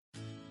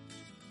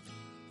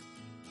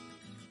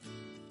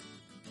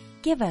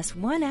Give us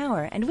 1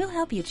 hour and we'll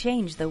help you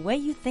change the way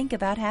you think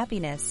about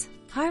happiness.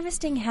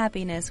 Harvesting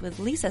Happiness with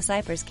Lisa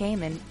Cypers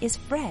Kamen is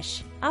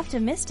fresh,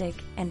 optimistic,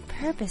 and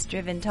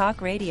purpose-driven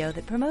talk radio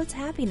that promotes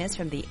happiness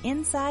from the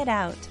inside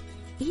out.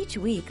 Each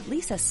week,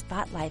 Lisa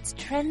spotlights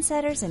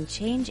trendsetters and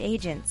change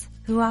agents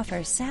who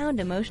offer sound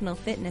emotional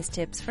fitness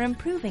tips for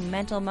improving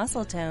mental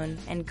muscle tone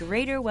and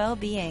greater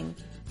well-being.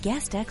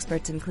 Guest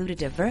experts include a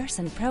diverse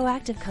and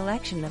proactive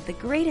collection of the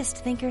greatest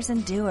thinkers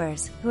and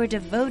doers who are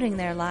devoting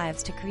their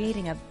lives to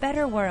creating a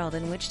better world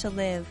in which to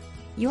live.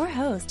 Your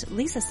host,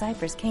 Lisa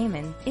Cypers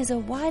Kamen, is a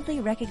widely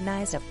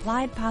recognized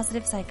applied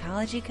positive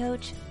psychology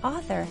coach,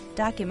 author,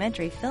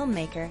 documentary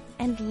filmmaker,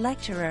 and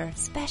lecturer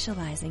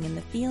specializing in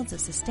the fields of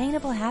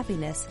sustainable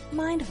happiness,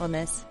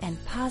 mindfulness, and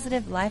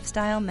positive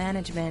lifestyle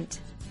management.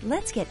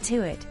 Let's get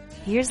to it.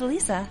 Here's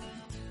Lisa.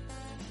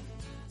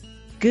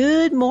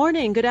 Good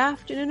morning, good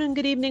afternoon, and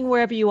good evening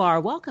wherever you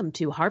are. Welcome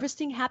to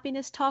Harvesting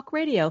Happiness Talk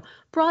Radio,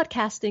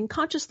 broadcasting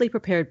consciously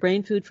prepared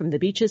brain food from the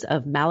beaches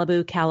of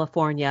Malibu,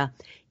 California.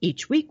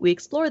 Each week, we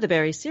explore the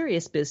very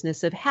serious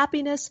business of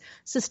happiness,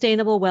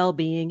 sustainable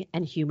well-being,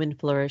 and human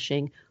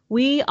flourishing.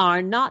 We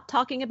are not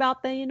talking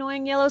about the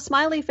annoying yellow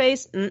smiley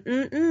face.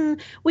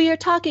 We are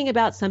talking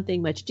about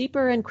something much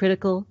deeper and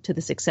critical to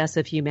the success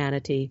of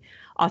humanity.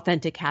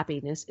 Authentic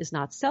happiness is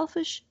not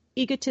selfish,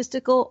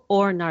 egotistical,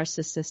 or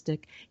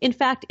narcissistic. In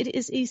fact, it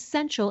is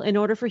essential in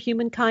order for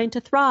humankind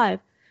to thrive.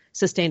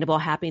 Sustainable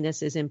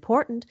happiness is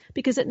important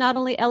because it not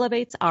only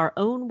elevates our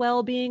own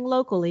well-being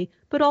locally,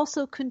 but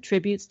also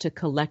contributes to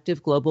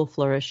collective global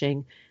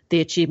flourishing.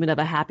 The achievement of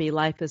a happy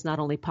life is not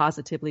only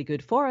positively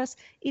good for us,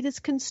 it is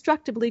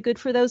constructively good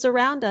for those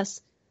around us.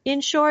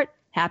 In short,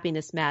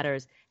 happiness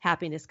matters.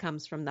 Happiness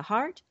comes from the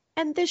heart,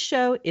 and this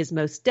show is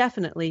most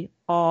definitely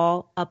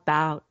all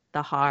about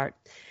the heart.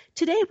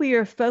 Today we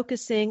are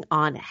focusing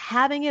on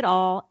having it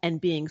all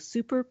and being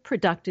super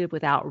productive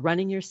without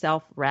running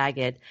yourself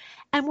ragged.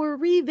 And we're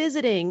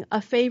revisiting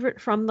a favorite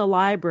from the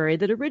library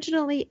that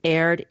originally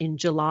aired in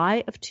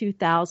July of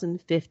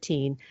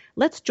 2015.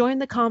 Let's join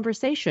the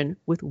conversation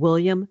with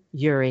William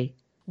Ury.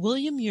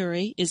 William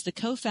Ury is the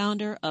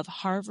co-founder of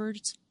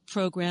Harvard's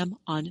program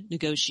on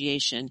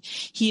negotiation.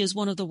 He is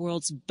one of the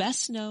world's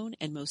best known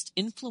and most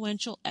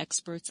influential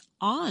experts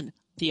on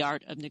the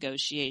art of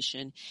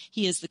negotiation.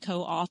 He is the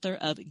co-author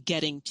of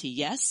Getting to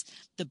Yes,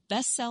 the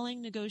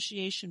best-selling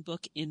negotiation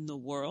book in the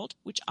world,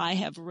 which I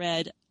have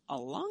read a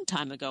long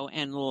time ago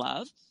and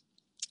love,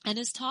 and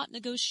has taught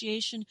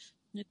negotiation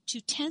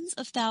to tens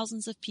of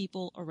thousands of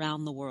people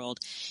around the world.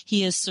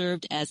 He has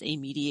served as a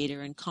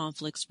mediator in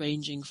conflicts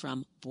ranging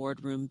from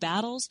boardroom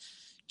battles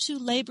to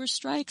labor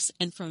strikes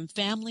and from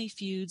family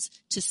feuds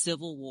to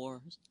civil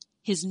wars.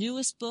 His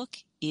newest book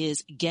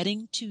is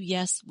Getting to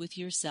Yes with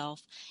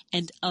Yourself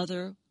and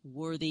Other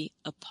Worthy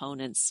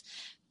Opponents.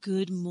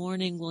 Good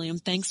morning, William.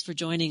 Thanks for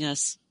joining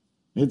us.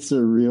 It's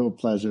a real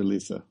pleasure,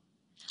 Lisa.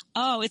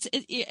 Oh,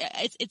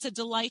 it's a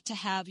delight to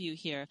have you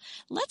here.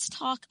 Let's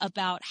talk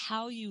about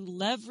how you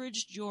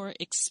leveraged your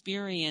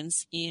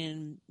experience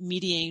in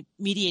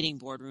mediating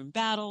boardroom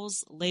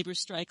battles, labor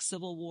strikes,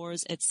 civil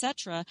wars,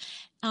 etc.,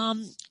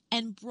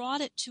 and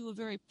brought it to a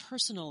very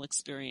personal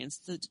experience,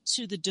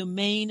 to the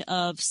domain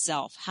of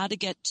self, how to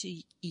get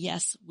to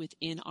yes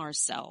within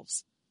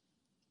ourselves.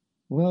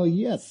 Well,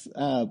 yes.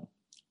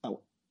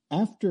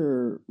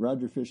 After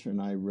Roger Fisher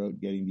and I wrote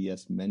Getting to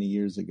Yes many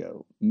years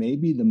ago,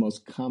 maybe the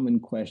most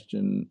common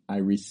question I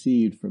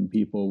received from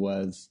people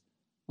was,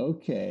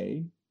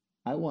 okay,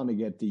 I want to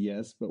get to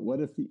yes, but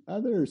what if the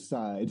other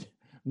side,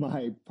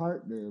 my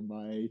partner,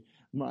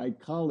 my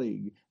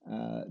colleague,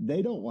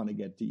 they don't want to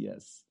get to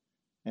yes?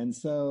 And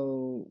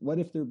so what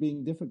if they're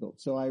being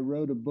difficult? So I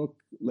wrote a book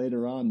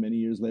later on, many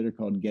years later,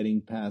 called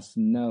Getting Past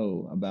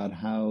No, about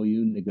how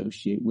you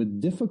negotiate with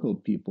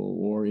difficult people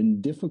or in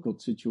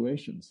difficult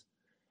situations.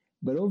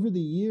 But over the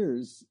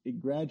years,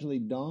 it gradually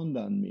dawned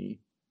on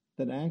me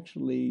that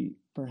actually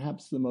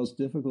perhaps the most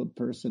difficult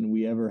person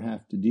we ever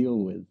have to deal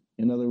with,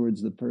 in other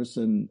words, the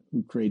person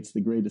who creates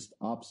the greatest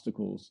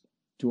obstacles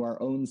to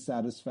our own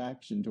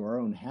satisfaction, to our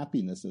own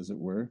happiness, as it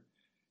were,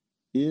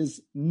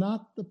 is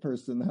not the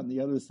person on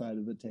the other side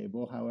of the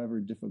table, however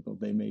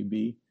difficult they may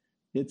be.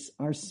 It's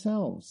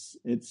ourselves.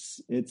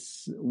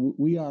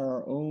 We are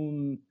our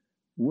own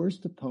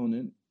worst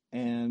opponent.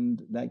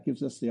 And that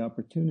gives us the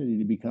opportunity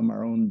to become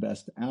our own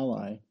best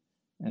ally.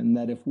 And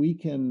that if we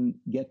can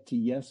get to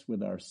yes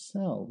with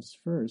ourselves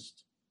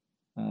first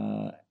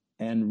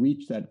and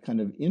reach that kind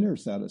of inner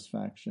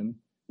satisfaction,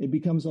 it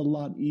becomes a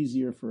lot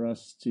easier for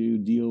us to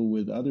deal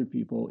with other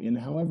people in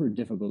however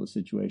difficult a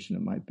situation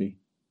it might be.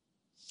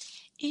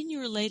 In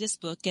your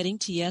latest book, Getting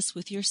to Yes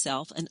with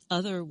Yourself and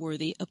Other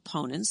Worthy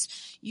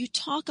Opponents, you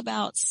talk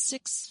about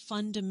 6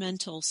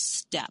 fundamental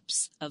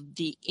steps of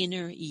the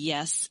inner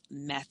yes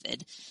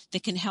method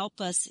that can help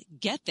us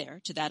get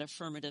there to that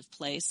affirmative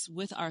place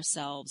with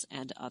ourselves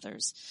and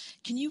others.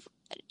 Can you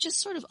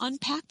just sort of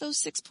unpack those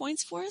 6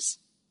 points for us?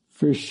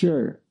 For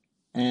sure.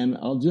 And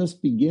I'll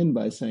just begin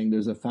by saying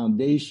there's a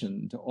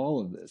foundation to all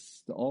of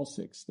this, to all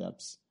 6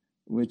 steps,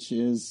 which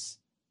is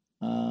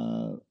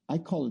I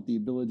call it the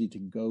ability to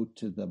go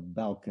to the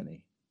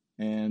balcony.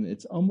 And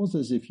it's almost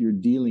as if you're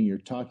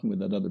talking with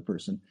that other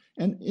person.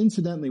 And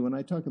incidentally, when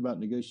I talk about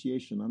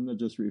negotiation, I'm not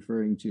just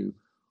referring to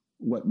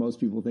what most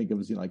people think of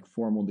as like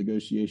formal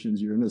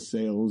negotiations. You're in a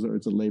sales or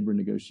it's a labor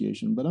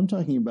negotiation. But I'm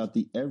talking about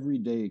the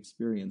everyday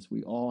experience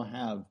we all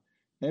have.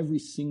 Every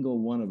single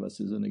one of us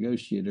is a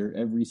negotiator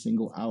every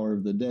single hour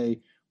of the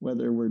day,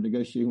 whether we're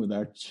negotiating with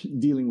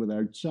dealing with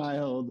our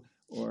child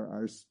or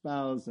our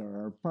spouse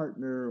or our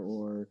partner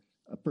or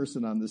a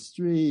person on the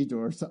street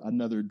or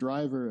another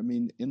driver. I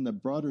mean, in the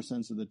broader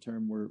sense of the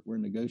term, we're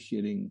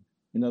negotiating.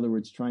 In other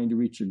words, trying to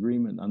reach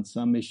agreement on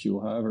some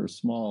issue, however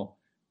small,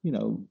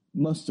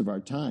 most of our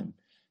time.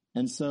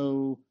 And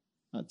so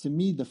to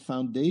me, the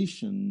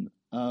foundation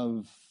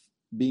of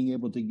being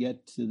able to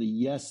get to the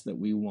yes that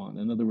we want,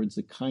 in other words,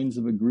 the kinds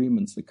of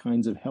agreements, the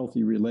kinds of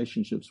healthy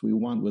relationships we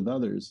want with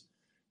others,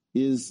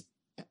 is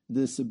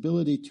this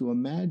ability to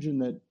imagine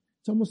that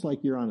it's almost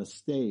like you're on a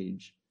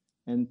stage.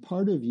 And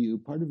part of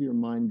your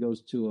mind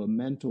goes to a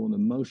mental and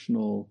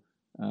emotional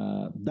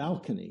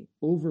balcony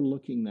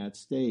overlooking that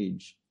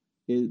stage.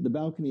 The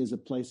balcony is a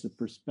place of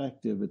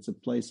perspective. It's a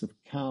place of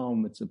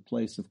calm. It's a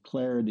place of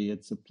clarity.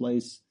 It's a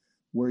place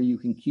where you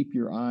can keep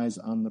your eyes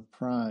on the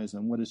prize,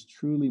 on what is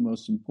truly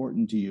most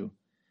important to you.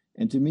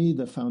 And to me,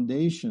 the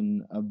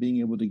foundation of being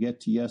able to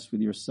get to yes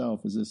with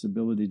yourself is this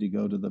ability to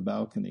go to the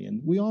balcony.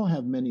 And we all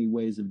have many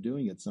ways of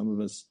doing it. Some of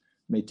us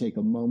may take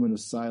a moment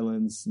of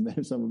silence.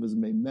 Some of us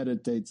may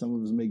meditate. Some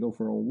of us may go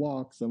for a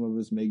walk. Some of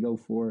us may go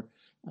for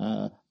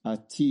a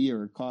tea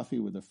or coffee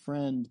with a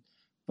friend.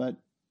 But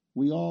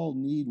we all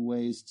need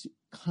ways to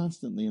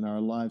constantly in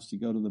our lives to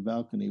go to the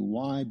balcony.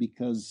 Why?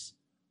 Because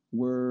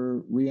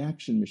we're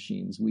reaction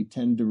machines. We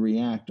tend to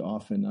react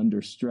often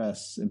under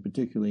stress, and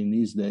particularly in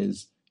these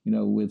days,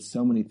 with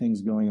so many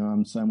things going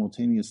on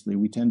simultaneously,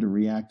 we tend to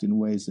react in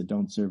ways that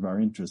don't serve our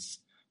interests.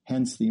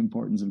 Hence the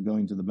importance of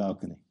going to the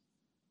balcony.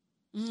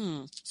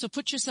 So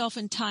put yourself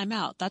in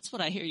timeout. That's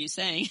what I hear you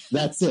saying.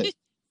 That's it.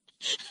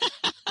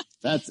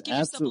 That's Give absolutely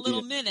yourself a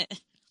little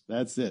minute.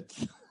 That's it.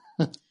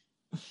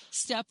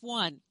 Step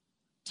 1,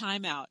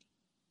 timeout.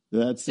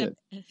 That's it.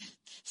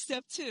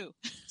 Step 2.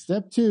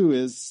 Step 2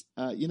 is,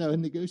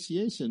 in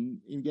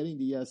negotiation, in getting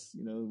to yes,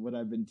 what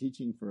I've been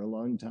teaching for a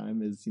long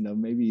time is,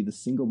 maybe the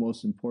single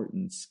most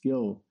important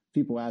skill.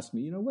 People ask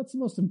me, what's the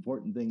most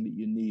important thing that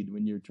you need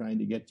when you're trying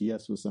to get to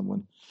yes with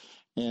someone?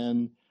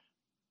 And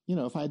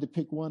if I had to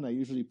pick one, I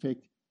usually pick,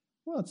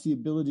 it's the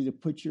ability to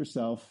put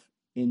yourself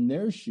in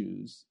their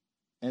shoes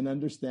and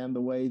understand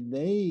the way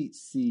they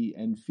see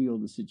and feel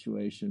the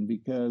situation.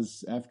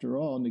 Because after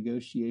all,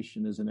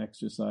 negotiation is an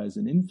exercise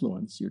in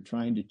influence. You're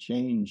trying to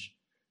change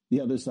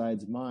the other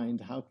side's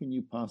mind. How can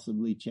you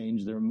possibly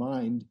change their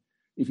mind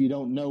if you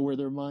don't know where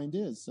their mind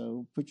is?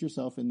 So put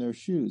yourself in their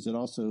shoes. It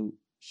also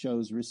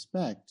shows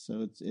respect.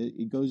 So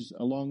it goes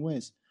a long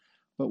ways.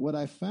 But what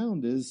I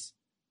found is,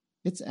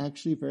 it's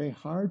actually very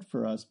hard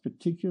for us,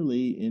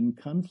 particularly in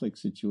conflict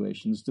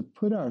situations, to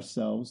put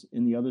ourselves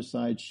in the other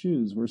side's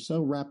shoes. We're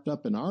so wrapped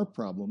up in our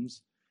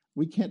problems,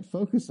 we can't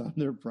focus on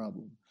their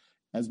problem,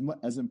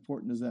 as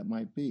important as that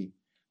might be.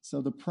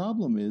 So the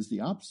problem is, the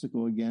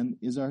obstacle again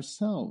is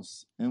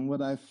ourselves. And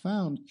what I've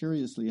found,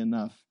 curiously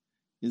enough,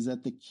 is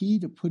that the key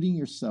to putting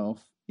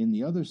yourself in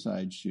the other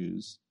side's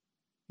shoes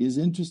is,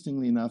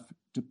 interestingly enough,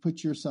 to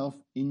put yourself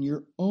in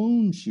your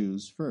own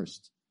shoes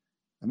first.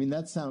 I mean,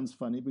 that sounds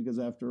funny because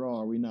after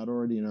all, are we not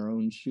already in our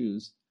own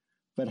shoes?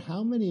 But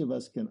how many of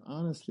us can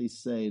honestly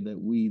say that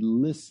we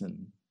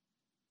listen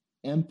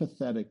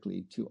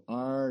empathetically to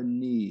our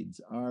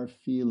needs, our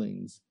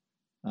feelings,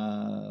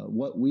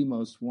 what we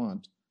most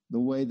want, the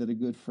way that a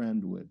good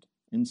friend would?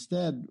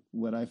 Instead,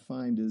 what I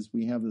find is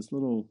we have this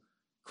little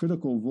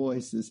critical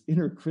voice, this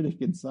inner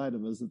critic inside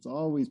of us that's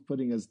always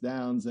putting us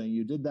down, saying,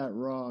 you did that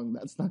wrong,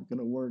 that's not going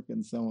to work,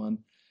 and so on.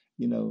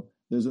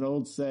 There's an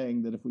old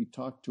saying that if we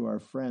talk to our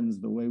friends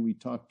the way we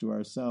talk to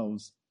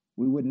ourselves,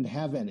 we wouldn't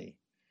have any.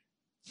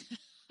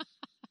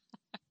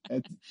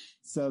 And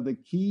so the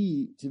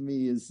key to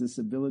me is this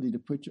ability to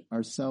put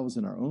ourselves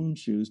in our own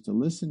shoes, to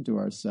listen to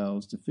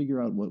ourselves, to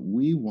figure out what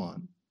we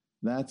want.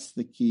 That's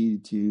the key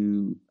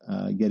to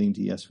getting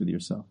to yes with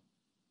yourself.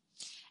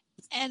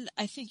 And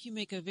I think you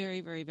make a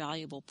very, very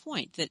valuable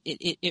point that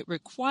it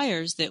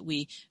requires that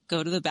we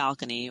go to the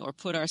balcony or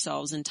put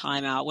ourselves in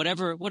timeout,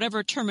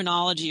 whatever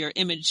terminology or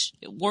image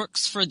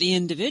works for the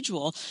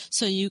individual,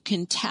 so you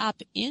can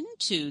tap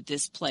into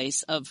this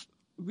place of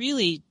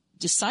really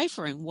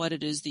deciphering what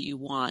it is that you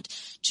want,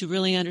 to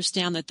really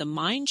understand that the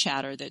mind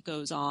chatter that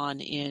goes on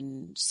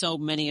in so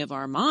many of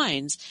our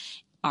minds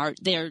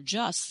they're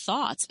just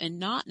thoughts and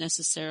not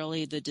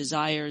necessarily the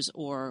desires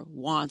or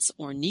wants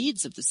or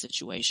needs of the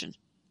situation.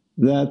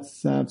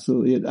 That's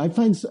absolutely it. I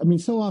find,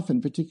 so often,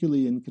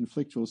 particularly in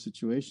conflictual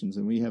situations,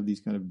 and we have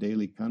these kind of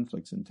daily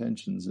conflicts and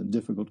tensions and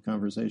difficult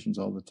conversations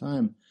all the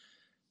time,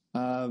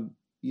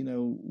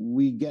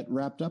 we get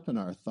wrapped up in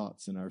our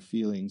thoughts and our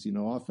feelings.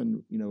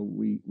 Often,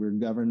 we're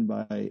governed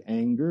by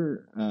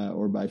anger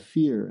or by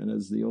fear. And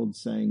as the old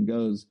saying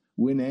goes,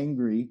 when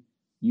angry,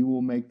 you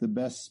will make the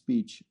best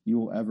speech you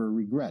will ever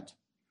regret.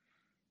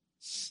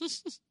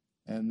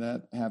 And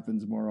that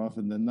happens more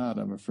often than not,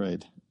 I'm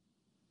afraid.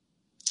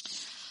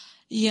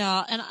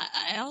 Yeah, and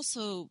I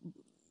also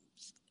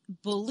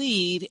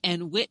believe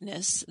and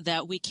witness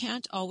that we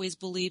can't always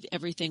believe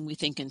everything we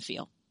think and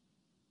feel.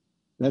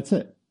 That's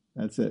it.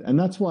 And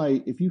that's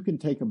why if you can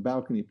take a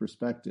balcony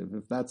perspective,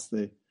 if that's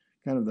the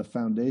kind of the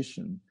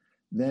foundation,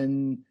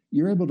 then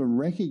you're able to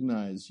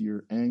recognize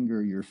your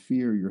anger, your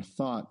fear, your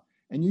thought,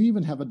 and you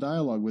even have a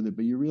dialogue with it,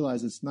 but you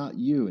realize it's not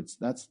you.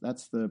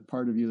 That's the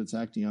part of you that's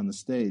acting on the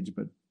stage,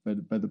 but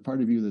the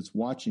part of you that's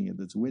watching it,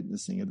 that's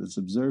witnessing it, that's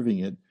observing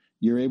it,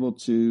 you're able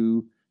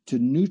to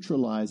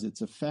neutralize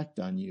its effect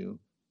on you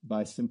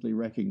by simply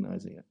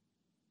recognizing it.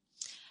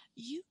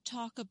 You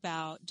talk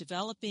about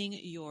developing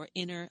your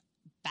inner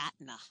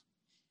BATNA.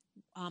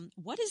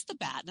 What is the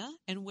BATNA,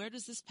 and where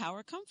does this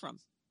power come from?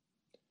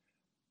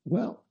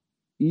 Well,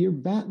 your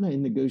BATNA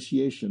in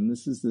negotiation,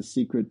 this is the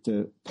secret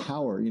to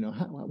power.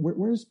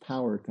 Where does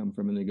power come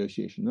from in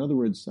negotiation? In other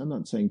words, I'm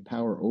not saying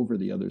power over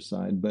the other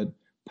side, but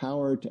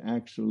power to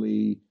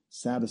actually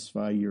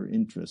satisfy your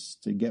interests,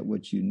 to get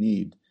what you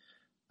need.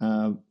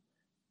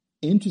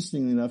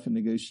 Interestingly enough, in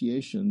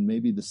negotiation,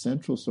 maybe the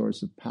central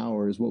source of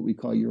power is what we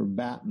call your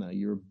BATNA,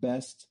 your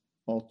best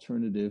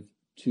alternative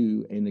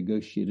to a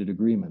negotiated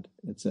agreement.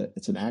 It's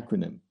an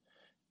acronym,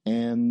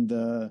 and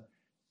so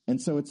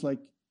it's like,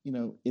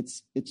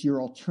 it's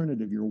your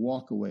alternative, your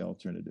walkaway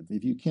alternative.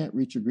 If you can't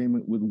reach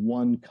agreement with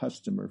one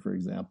customer, for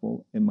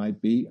example, it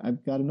might be,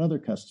 I've got another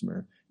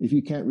customer. If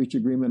you can't reach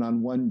agreement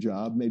on one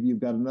job, maybe you've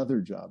got another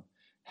job.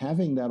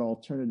 Having that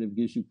alternative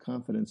gives you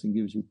confidence and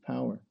gives you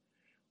power.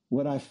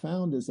 What I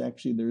found is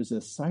actually there's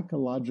a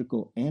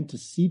psychological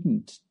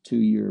antecedent to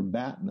your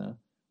BATNA,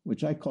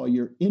 which I call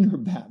your inner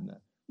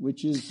BATNA,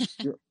 which is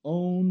your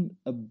own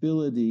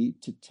ability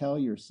to tell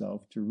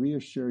yourself, to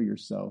reassure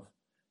yourself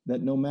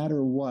that no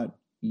matter what,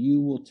 you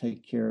will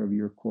take care of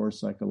your core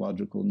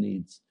psychological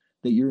needs,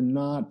 that you're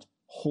not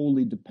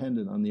wholly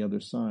dependent on the other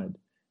side.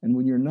 And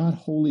when you're not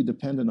wholly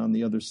dependent on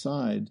the other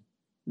side,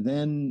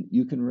 then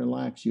you can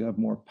relax, you have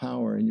more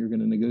power, and you're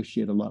going to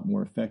negotiate a lot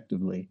more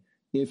effectively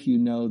if you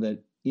know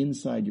that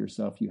inside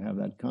yourself you have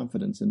that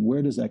confidence. And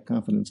where does that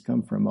confidence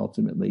come from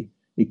ultimately?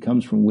 It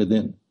comes from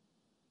within.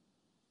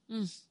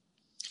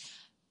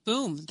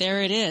 Boom,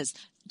 there it is.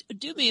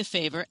 Do me a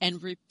favor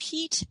and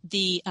repeat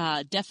the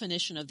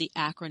definition of the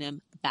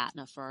acronym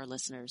BATNA for our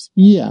listeners.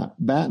 Yeah,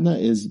 BATNA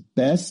is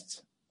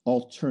best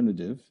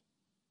alternative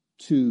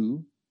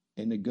to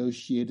a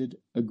negotiated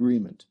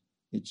agreement.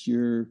 It's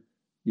your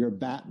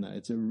BATNA.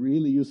 It's a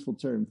really useful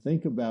term.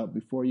 Think about,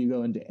 before you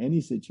go into any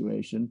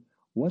situation,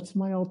 what's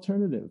my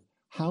alternative?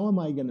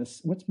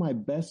 What's my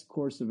best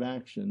course of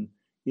action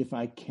if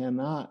I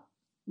cannot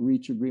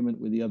reach agreement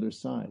with the other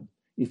side?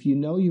 If you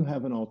know you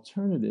have an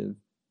alternative,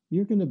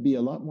 you're going to be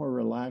a lot more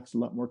relaxed, a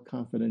lot more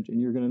confident, and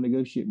you're going to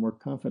negotiate more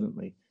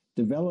confidently.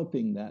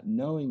 Developing that,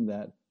 knowing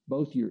that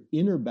both your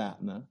inner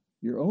BATNA,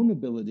 your own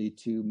ability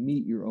to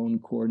meet your own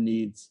core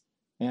needs,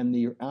 and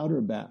your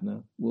outer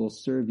BATNA will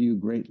serve you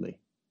greatly.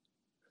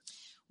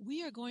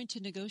 We are going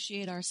to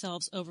negotiate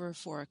ourselves over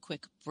for a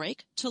quick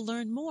break. To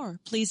learn more,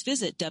 please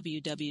visit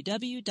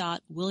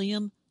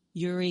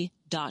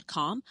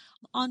www.williamuri.com,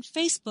 on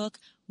Facebook,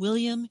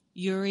 William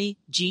Uri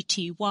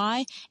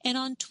GTY, and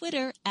on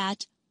Twitter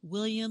at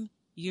William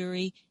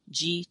Uri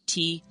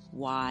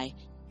GTY.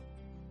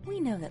 We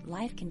know that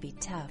life can be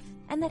tough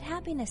and that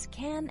happiness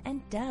can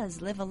and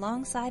does live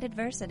alongside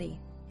adversity.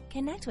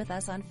 Connect with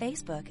us on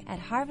Facebook at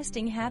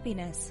Harvesting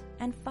Happiness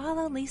and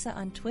follow Lisa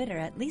on Twitter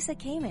at Lisa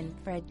Kamen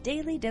for a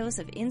daily dose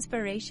of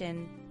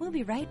inspiration. We'll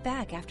be right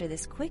back after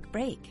this quick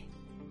break.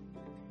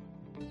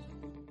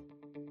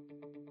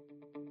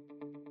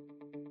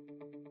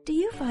 Do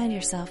you find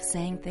yourself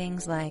saying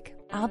things like,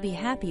 "I'll be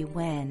happy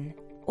when,"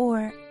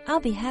 or "I'll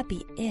be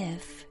happy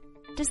if"?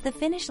 Does the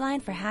finish line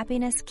for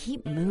happiness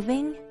keep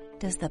moving?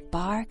 Does the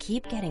bar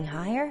keep getting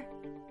higher?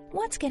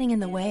 What's getting in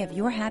the way of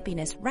your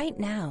happiness right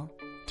now?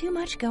 Too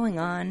much going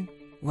on?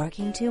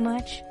 Working too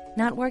much?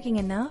 Not working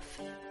enough?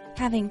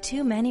 Having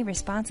too many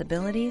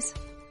responsibilities?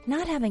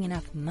 Not having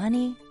enough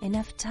money,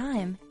 enough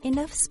time,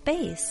 enough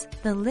space?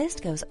 The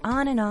list goes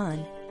on and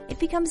on. It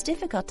becomes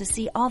difficult to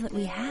see all that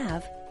we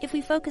have if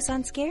we focus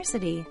on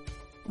scarcity.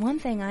 One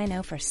thing I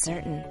know for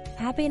certain,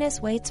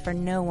 happiness waits for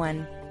no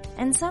one,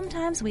 and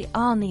sometimes we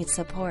all need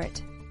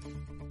support.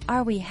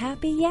 Are We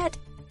Happy Yet?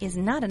 Is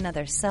not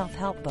another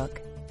self-help book.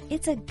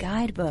 It's a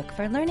guidebook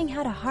for learning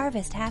how to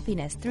harvest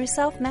happiness through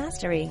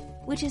self-mastery,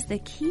 which is the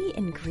key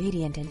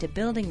ingredient into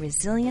building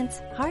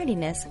resilience,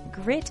 hardiness,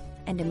 grit,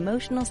 and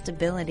emotional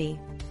stability.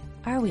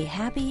 Are We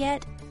Happy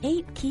Yet?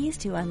 8 Keys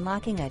to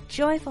Unlocking a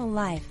Joyful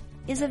Life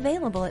is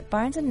available at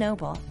Barnes &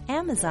 Noble,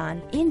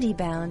 Amazon,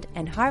 IndieBound,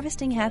 and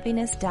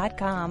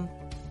HarvestingHappiness.com.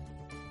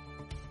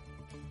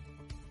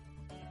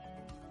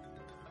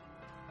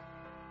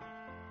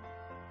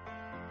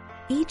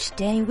 Each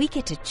day we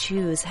get to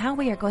choose how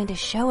we are going to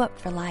show up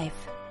for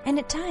life, and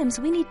at times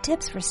we need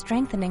tips for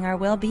strengthening our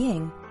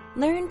well-being.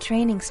 Learn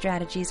training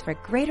strategies for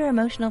greater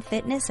emotional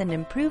fitness and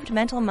improved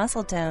mental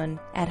muscle tone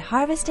at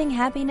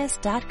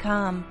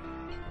harvestinghappiness.com.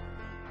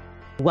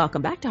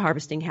 Welcome back to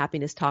Harvesting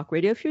Happiness Talk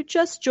Radio. If you're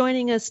just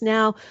joining us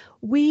now,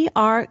 we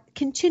are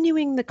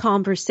continuing the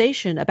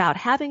conversation about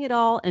having it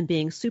all and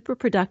being super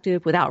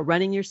productive without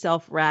running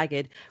yourself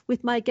ragged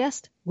with my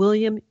guest,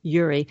 William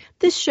Ury.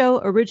 This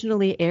show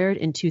originally aired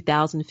in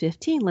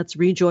 2015. Let's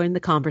rejoin the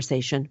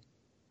conversation.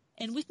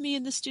 And with me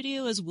in the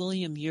studio is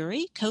William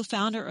Ury,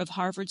 co-founder of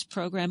Harvard's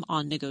program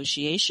on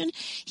negotiation.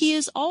 He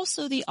is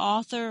also the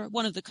author,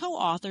 one of the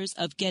co-authors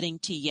of Getting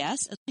to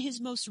Yes.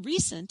 His most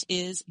recent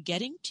is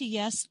Getting to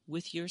Yes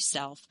with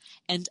Yourself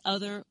and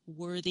Other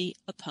Worthy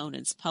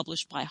Opponents,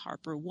 published by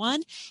Harper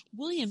One.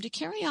 William, to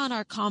carry on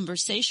our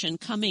conversation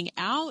coming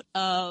out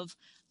of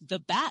the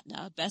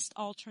BATNA, Best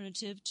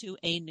Alternative to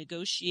a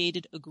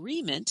Negotiated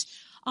Agreement,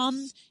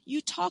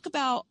 you talk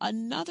about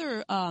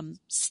another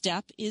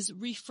step is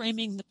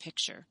reframing the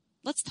picture.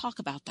 Let's talk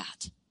about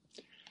that.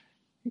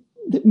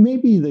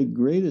 Maybe the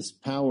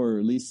greatest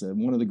power, Lisa,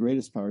 one of the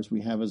greatest powers we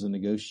have as a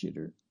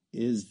negotiator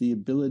is the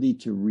ability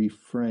to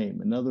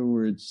reframe. In other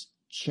words,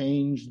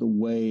 change the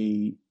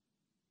way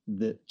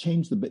that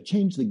change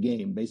the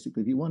game.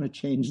 Basically, if you want to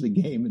change the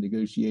game in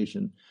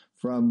negotiation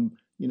from,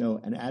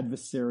 an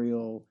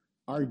adversarial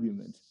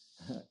argument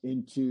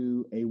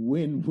into a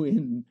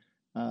win-win,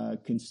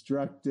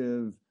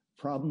 constructive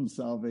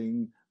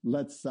problem-solving,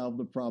 let's solve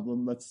the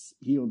problem, let's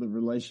heal the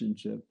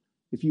relationship.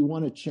 If you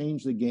want to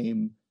change the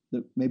game,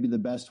 maybe the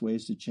best way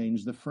is to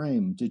change the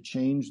frame, to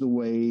change the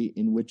way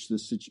in which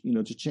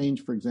to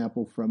change, for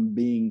example, from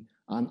being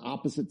on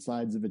opposite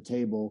sides of a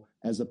table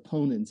as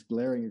opponents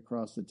glaring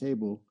across the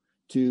table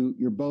to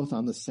you're both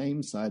on the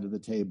same side of the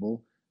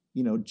table,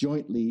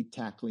 jointly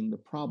tackling the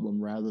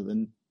problem rather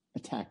than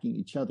attacking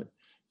each other.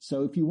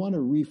 So if you want to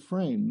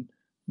reframe,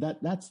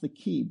 that's the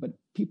key. But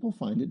people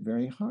find it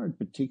very hard,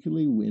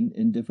 particularly when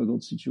in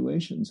difficult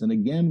situations. And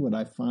again, what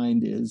I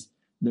find is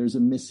there's a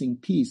missing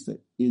piece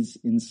that is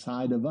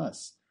inside of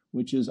us,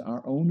 which is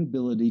our own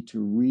ability to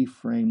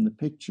reframe the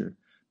picture.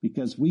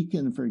 Because we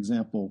can, for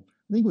example,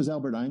 I think it was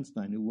Albert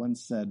Einstein who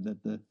once said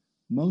that the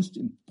most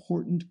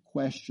important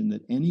question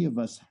that any of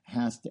us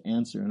has to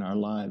answer in our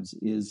lives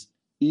is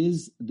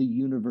the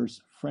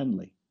universe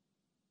friendly?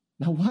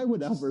 Now, why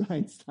would Albert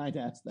Einstein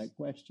ask that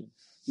question?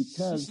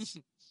 Because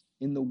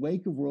in the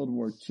wake of World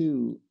War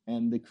II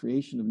and the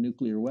creation of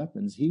nuclear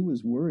weapons, he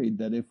was worried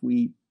that if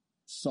we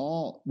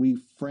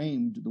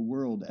framed the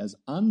world as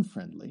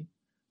unfriendly,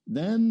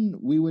 then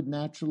we would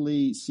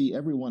naturally see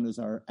everyone as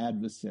our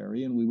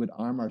adversary and we would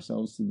arm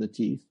ourselves to the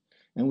teeth.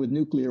 And with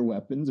nuclear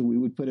weapons, we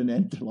would put an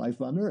end to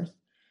life on Earth.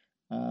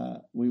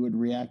 We would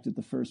react at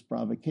the first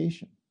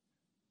provocation.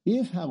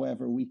 If,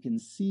 however, we can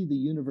see the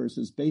universe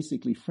as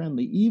basically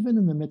friendly, even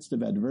in the midst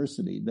of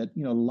adversity, that,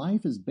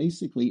 life is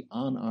basically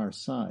on our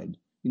side.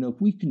 If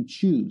we can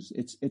choose,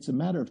 it's a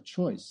matter of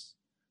choice.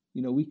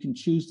 We can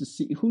choose to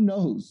see, who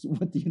knows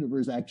what the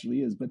universe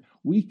actually is, but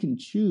we can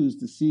choose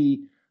to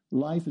see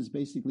life as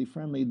basically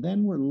friendly.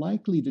 Then we're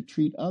likely to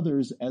treat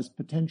others as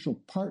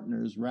potential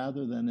partners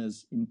rather than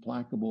as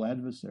implacable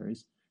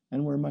adversaries.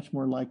 And we're much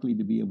more likely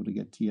to be able to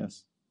get to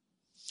yes.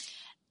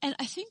 And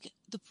I think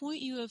the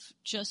point you have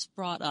just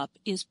brought up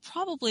is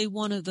probably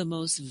one of the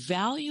most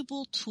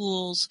valuable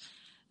tools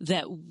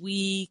that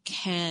we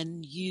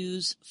can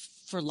use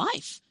for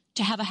life,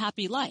 to have a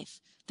happy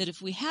life. That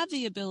if we have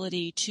the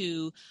ability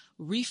to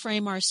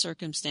reframe our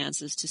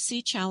circumstances, to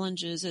see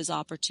challenges as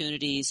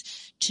opportunities,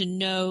 to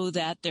know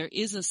that there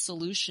is a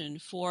solution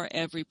for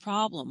every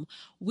problem,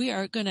 we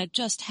are going to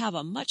just have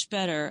a much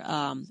better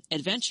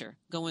adventure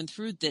going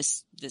through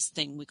this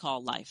thing we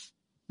call life.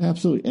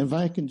 Absolutely. And if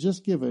I can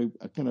just give a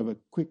kind of a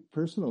quick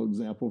personal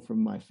example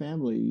from my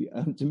family,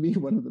 to me,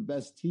 one of the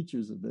best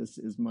teachers of this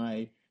is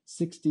my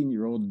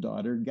 16-year-old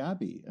daughter,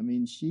 Gabi. I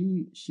mean,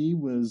 she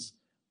was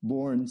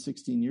born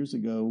 16 years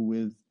ago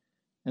with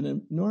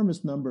an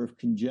enormous number of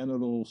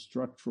congenital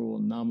structural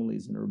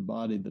anomalies in her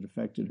body that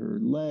affected her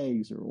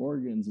legs, her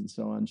organs, and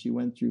so on. She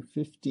went through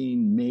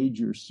 15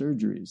 major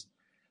surgeries,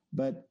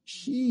 but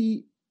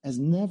she has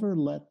never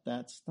let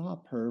that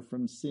stop her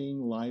from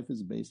seeing life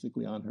as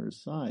basically on her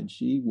side.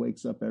 She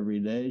wakes up every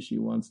day. She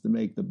wants to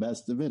make the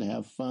best of it,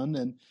 have fun,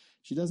 and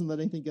she doesn't let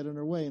anything get in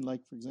her way. And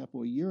like, for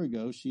example, a year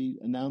ago, she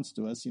announced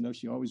to us,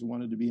 she always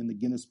wanted to be in the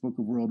Guinness Book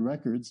of World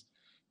Records.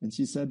 And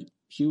she said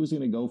she was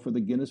going to go for the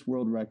Guinness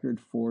World Record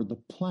for the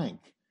plank.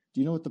 Do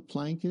you know what the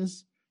plank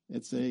is?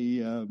 It's a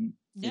yoga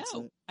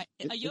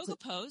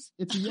pose.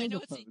 It's a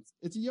yoga pose.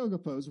 It's a yoga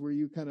pose where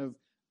you kind of,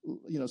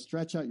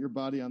 stretch out your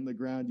body on the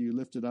ground. You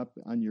lift it up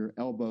on your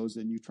elbows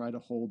and you try to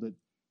hold it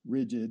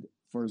rigid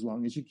for as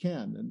long as you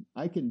can. And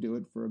I can do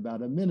it for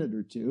about a minute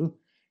or two.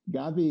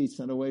 Gabi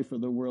sent away for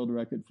the world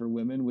record for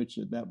women, which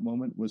at that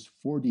moment was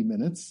 40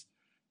 minutes.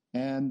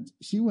 And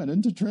she went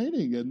into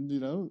training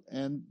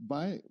and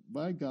by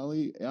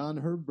golly, on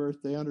her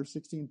birthday, on her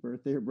 16th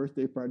birthday, her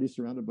birthday party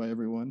surrounded by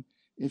everyone,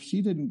 if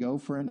she didn't go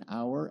for an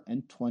hour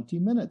and 20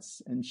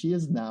 minutes, and she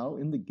is now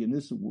in the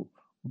Guinness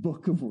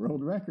Book of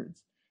World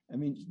Records. I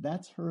mean,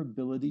 that's her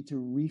ability to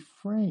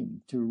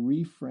reframe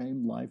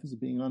life as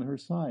being on her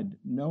side.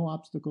 No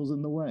obstacles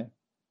in the way.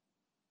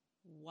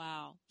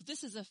 Wow.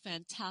 This is a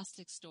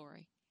fantastic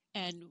story.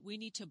 And we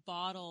need to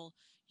bottle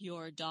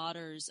your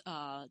daughter's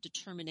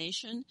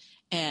determination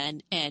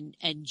and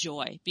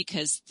joy,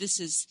 because this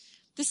is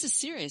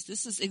serious.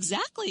 This is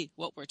exactly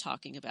what we're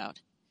talking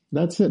about.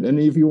 That's it. And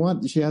if you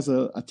want, she has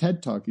a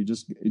TED Talk. You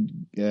just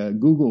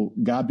Google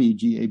Gabi,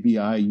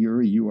 Gabi,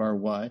 Uri,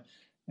 Ury,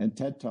 and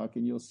TED Talk,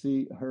 and you'll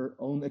see her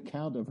own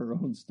account of her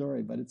own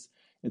story. But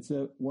it's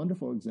a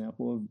wonderful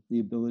example of the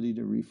ability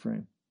to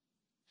reframe.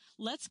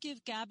 Let's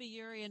give Gabi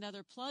Uri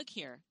another plug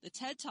here. The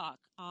TED Talk.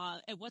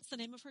 And what's the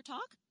name of her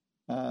talk?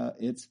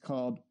 It's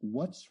called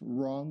 "What's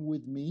Wrong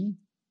with Me?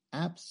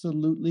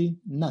 Absolutely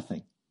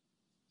Nothing."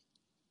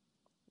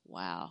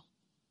 Wow.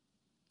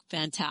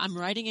 Fantastic. I'm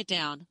writing it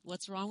down.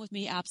 What's wrong with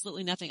me?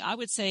 Absolutely nothing. I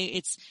would say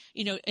it's,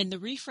 and the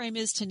reframe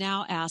is to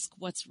now ask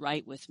what's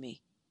right with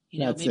me.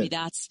 Maybe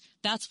that's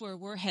where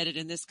we're headed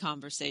in this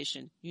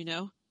conversation,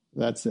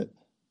 That's it.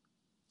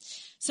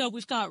 So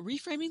we've got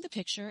reframing the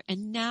picture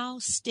and now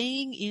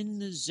staying in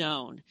the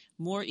zone.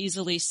 More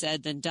easily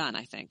said than done,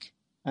 I think.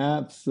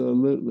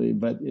 Absolutely.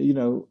 But,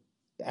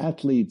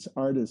 athletes,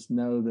 artists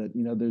know that,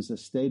 there's a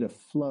state of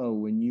flow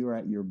when you're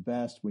at your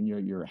best, when you're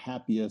at your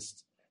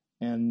happiest.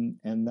 And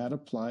that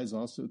applies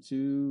also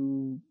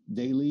to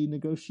daily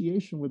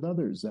negotiation with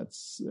others.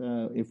 That's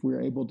if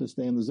we're able to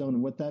stay in the zone.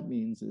 And what that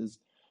means is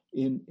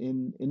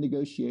in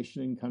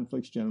negotiation and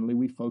conflicts generally,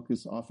 we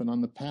focus often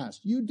on the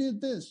past. You did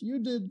this, you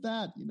did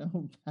that,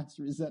 past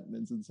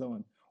resentments and so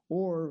on.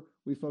 Or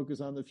we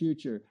focus on the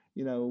future.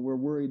 We're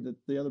worried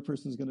that the other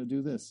person is going to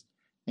do this.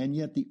 And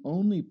yet the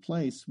only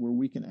place where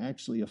we can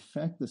actually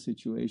affect the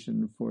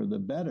situation for the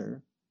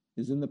better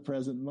is in the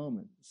present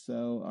moment.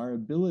 So our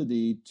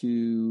ability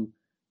to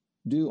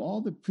do all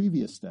the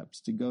previous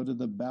steps, to go to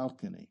the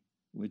balcony,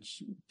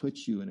 which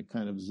puts you in a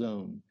kind of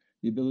zone,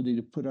 the ability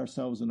to put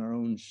ourselves in our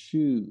own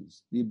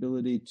shoes, the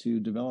ability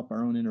to develop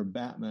our own inner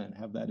Batman,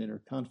 have that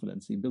inner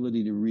confidence, the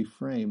ability to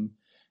reframe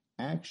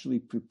actually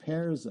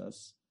prepares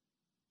us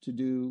to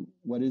do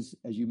what is,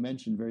 as you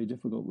mentioned, very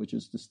difficult, which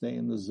is to stay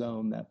in the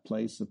zone, that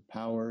place of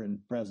power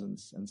and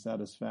presence and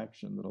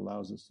satisfaction that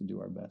allows us to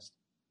do our best.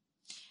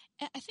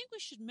 I think we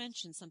should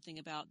mention something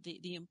about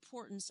the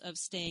importance of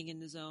staying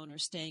in the zone or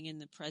staying in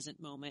the present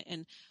moment.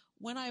 And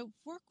when I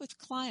work with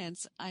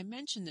clients, I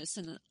mention this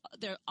and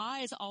their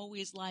eyes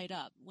always light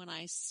up when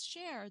I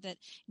share that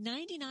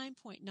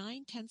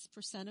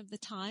 99.9% of the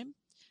time,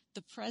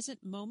 the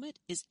present moment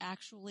is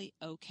actually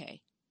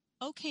okay.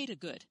 Okay to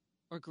good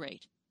or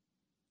great.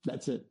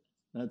 That's it.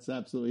 That's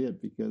absolutely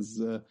it. Because,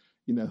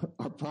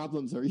 our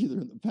problems are either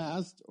in the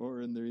past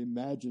or in the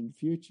imagined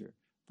future,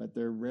 but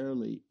they're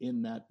rarely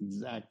in that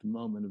exact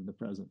moment of the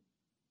present.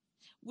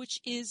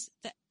 Which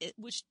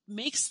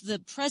makes the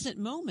present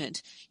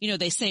moment,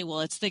 they say, well,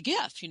 it's the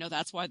gift,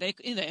 that's why they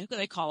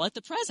call it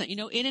the present, and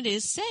it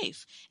is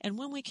safe. And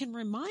when we can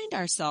remind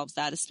ourselves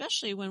that,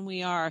 especially when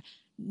we are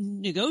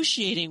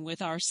negotiating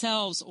with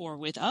ourselves or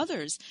with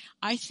others,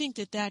 I think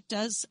that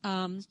does,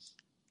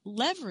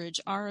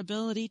 leverage our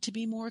ability to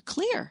be more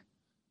clear.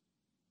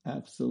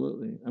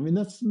 Absolutely. I mean,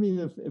 that's me.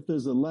 If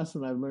there's a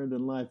lesson I've learned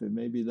in life, it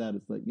may be that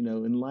it's like,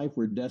 in life,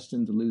 we're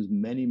destined to lose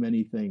many,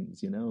 many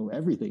things,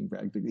 everything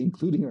practically,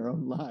 including our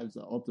own lives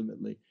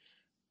ultimately.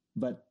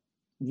 But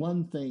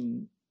one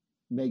thing,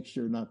 make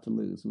sure not to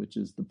lose, which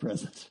is the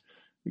present,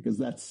 because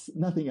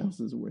nothing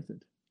else is worth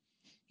it.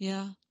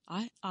 Yeah,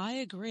 I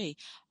agree.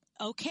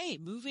 Okay,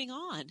 moving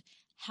on.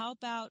 How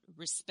about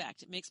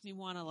respect? It makes me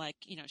want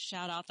to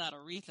shout out that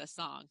Aretha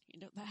song.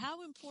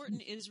 How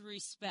important is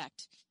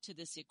respect to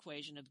this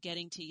equation of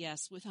getting to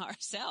yes with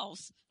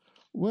ourselves?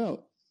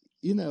 Well,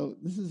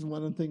 this is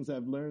one of the things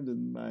I've learned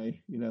in my,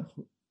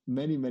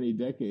 many, many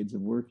decades of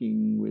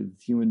working with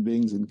human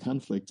beings in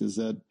conflict is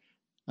that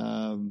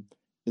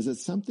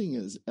something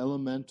as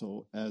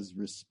elemental as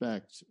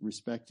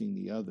respecting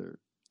the other,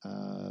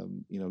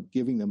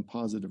 giving them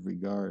positive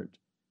regard,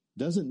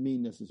 doesn't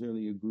mean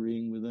necessarily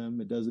agreeing with them.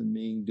 It doesn't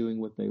mean doing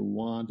what they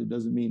want. It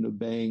doesn't mean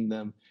obeying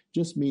them. It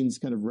just means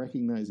kind of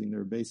recognizing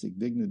their basic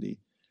dignity.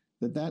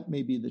 That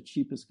may be the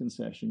cheapest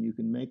concession you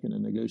can make in a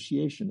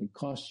negotiation. It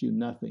costs you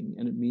nothing,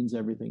 and it means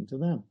everything to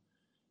them.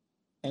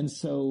 And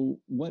so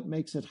what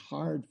makes it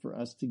hard for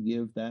us to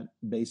give that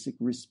basic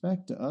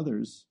respect to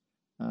others,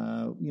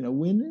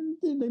 when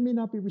they may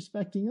not be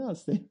respecting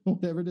us,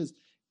 whatever it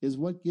is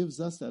what gives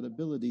us that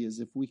ability is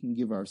if we can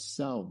give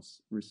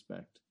ourselves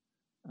respect.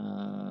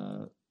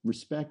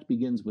 Respect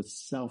begins with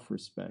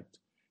self-respect.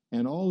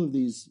 And all of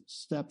these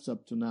steps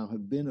up to now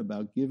have been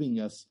about giving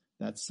us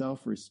that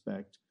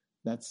self-respect,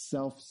 that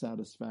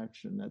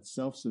self-satisfaction, that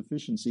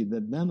self-sufficiency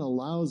that then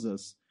allows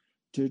us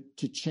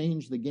to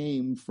change the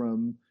game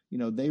from,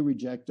 they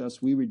reject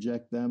us, we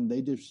reject them,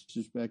 they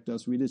disrespect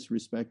us, we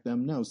disrespect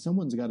them. No,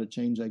 someone's got to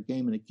change that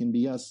game, and it can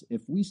be us.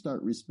 If we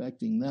start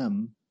respecting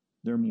them,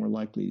 they're more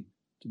likely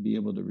to be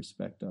able to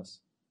respect us.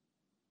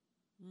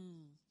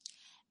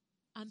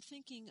 I'm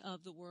thinking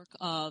of the work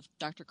of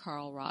Dr.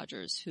 Carl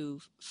Rogers, who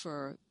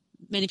for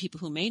many people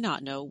who may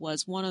not know,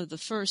 was one of the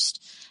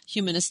first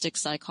humanistic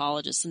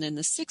psychologists. And in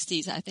the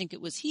 60s, I think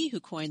it was he who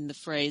coined the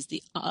phrase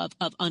of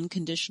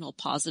unconditional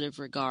positive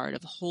regard,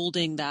 of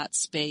holding that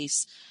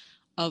space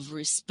of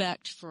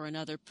respect for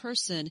another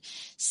person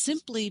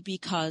simply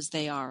because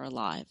they are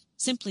alive,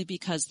 simply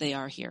because they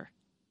are here.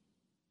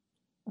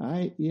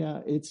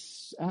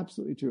 It's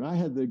absolutely true. I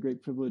had the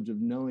great privilege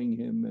of knowing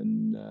him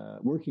and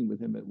working with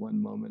him at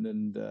one moment,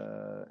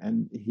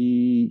 and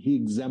he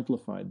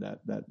exemplified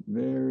that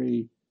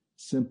very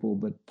simple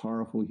but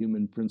powerful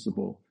human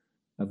principle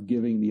of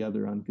giving the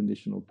other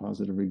unconditional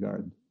positive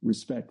regard.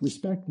 Respect.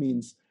 Respect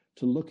means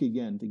to look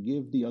again, to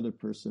give the other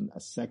person a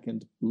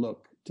second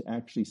look, to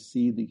actually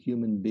see the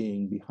human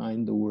being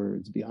behind the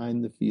words,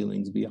 behind the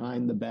feelings,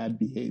 behind the bad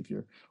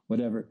behavior,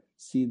 whatever.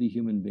 See the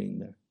human being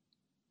there.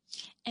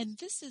 And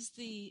this is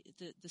the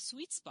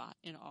sweet spot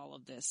in all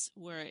of this,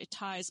 where it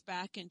ties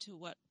back into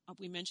what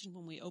we mentioned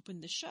when we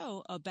opened the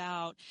show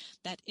about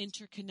that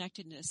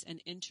interconnectedness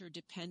and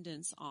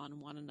interdependence on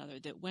one another,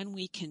 that when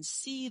we can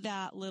see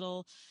that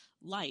little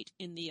light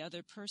in the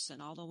other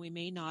person, although we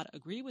may not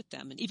agree with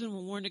them, and even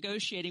when we're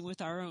negotiating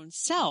with our own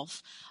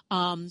self,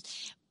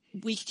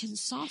 we can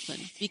soften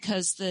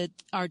because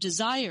our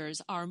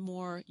desires are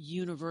more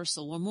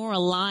universal. We're more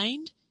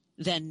aligned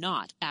than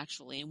not,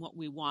 actually, in what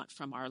we want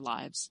from our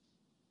lives.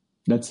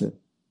 That's it.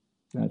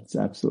 That's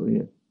absolutely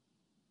it.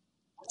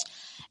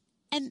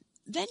 And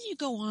then you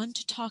go on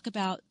to talk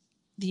about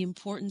the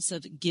importance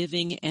of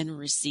giving and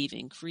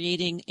receiving,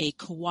 creating a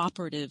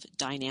cooperative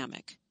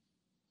dynamic.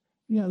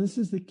 Yeah, this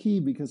is the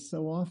key, because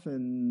so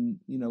often,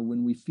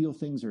 when we feel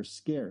things are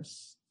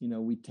scarce,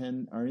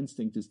 our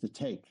instinct is to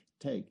take.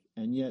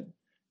 And yet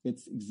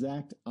it's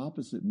exact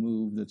opposite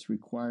move that's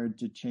required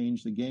to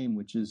change the game,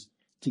 which is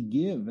to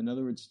give. In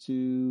other words,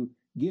 to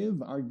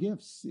give our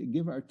gifts,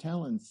 give our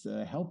talents,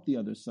 help the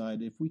other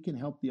side. If we can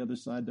help the other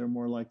side, they're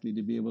more likely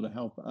to be able to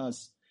help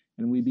us.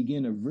 And we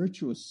begin a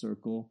virtuous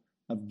circle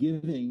of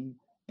giving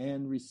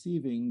and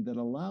receiving that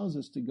allows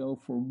us to go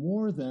for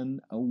more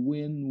than a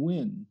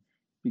win-win.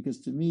 Because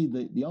to me,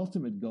 the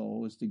ultimate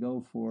goal is to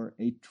go for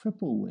a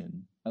triple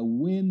win, a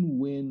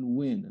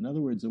win-win-win. In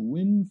other words, a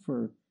win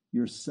for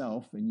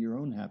yourself and your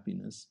own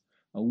happiness,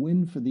 a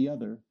win for the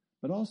other,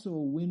 but also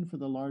a win for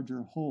the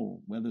larger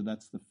whole, whether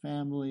that's the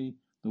family,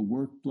 the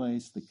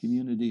workplace, the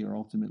community, or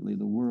ultimately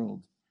the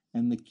world.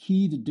 And the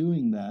key to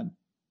doing that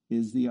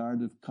is the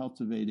art of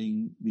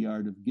cultivating the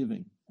art of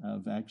giving,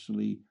 of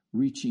actually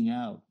reaching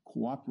out,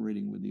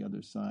 cooperating with the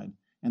other side.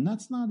 And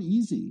that's not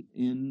easy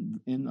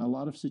in a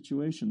lot of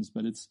situations,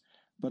 but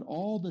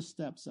all the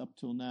steps up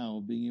till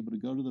now, being able to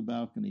go to the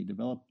balcony,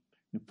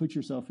 put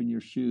yourself in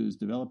your shoes,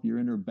 develop your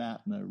inner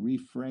Batna,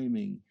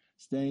 reframing,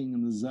 staying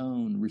in the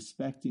zone,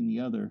 respecting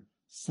the other,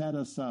 set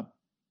us up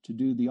to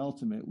do the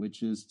ultimate,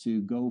 which is to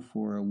go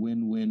for a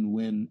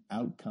win-win-win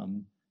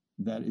outcome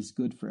that is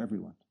good for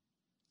everyone.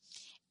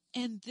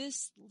 And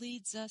this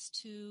leads us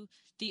to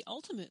the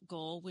ultimate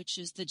goal, which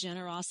is the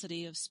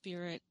generosity of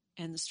spirit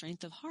and the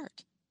strength of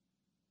heart.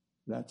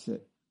 That's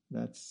it.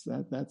 That's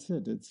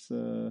it. It's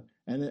and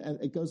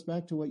it goes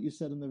back to what you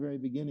said in the very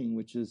beginning,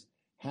 which is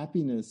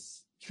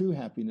happiness. True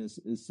happiness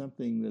is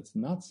something that's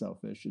not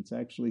selfish. It's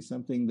actually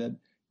something that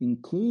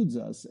includes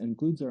us,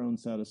 includes our own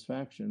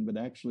satisfaction, but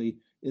actually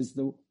is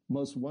the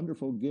most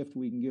wonderful gift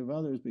we can give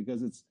others,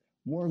 because it's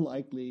we're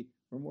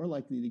more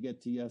likely to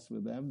get to yes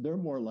with them. They're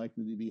more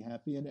likely to be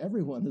happy, and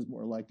everyone is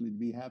more likely to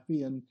be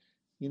happy. And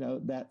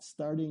that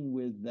starting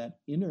with that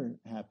inner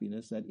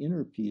happiness, that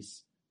inner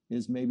peace,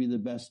 is maybe the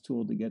best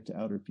tool to get to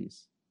outer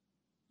peace.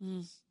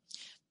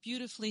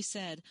 Beautifully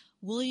said.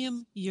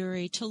 William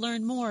Ury. To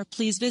learn more,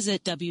 please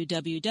visit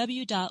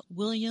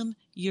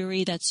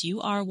www.williamury, that's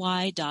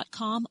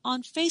URY.com,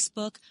 on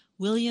Facebook,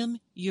 William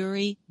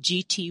Ury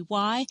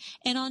GTY,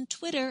 and on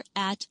Twitter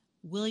at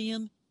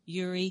William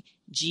Ury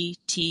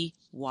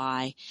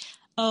GTY.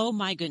 Oh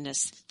my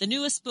goodness. The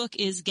newest book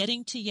is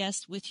Getting to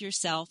Yes with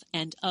Yourself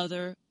and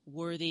Other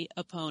Worthy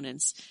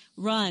Opponents.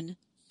 Run,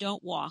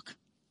 don't walk,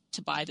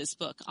 to buy this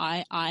book.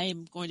 I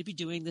am going to be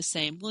doing the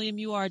same. William,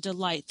 you are a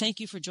delight. Thank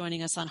you for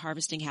joining us on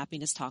Harvesting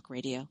Happiness Talk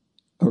Radio.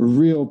 A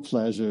real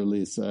pleasure,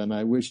 Lisa, and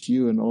I wish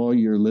you and all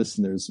your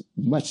listeners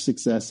much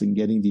success in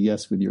getting to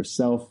yes with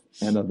yourself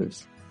and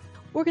others.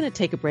 We're going to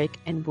take a break,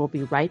 and we'll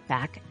be right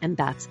back, and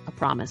that's a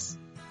promise.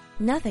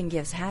 Nothing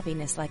gives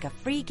happiness like a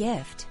free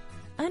gift.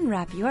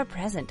 Unwrap your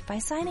present by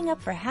signing up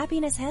for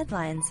Happiness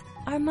Headlines,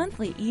 our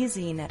monthly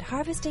e-zine at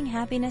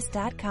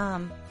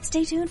harvestinghappiness.com.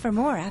 Stay tuned for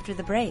more after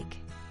the break.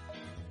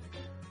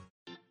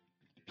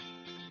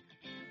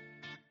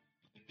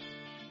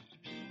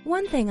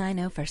 One thing I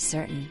know for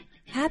certain,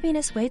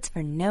 happiness waits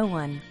for no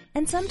one,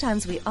 and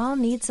sometimes we all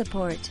need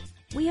support.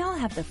 We all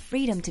have the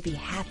freedom to be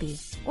happy,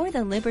 or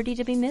the liberty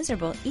to be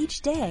miserable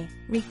each day,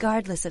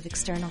 regardless of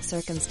external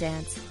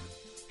circumstance.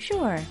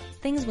 Sure,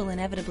 things will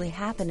inevitably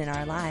happen in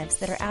our lives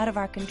that are out of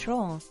our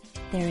control.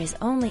 There is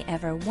only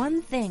ever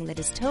one thing that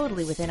is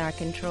totally within our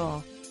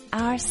control: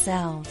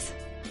 ourselves.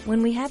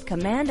 When we have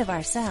command of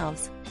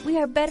ourselves, we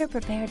are better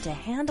prepared to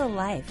handle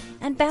life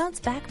and bounce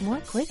back more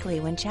quickly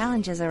when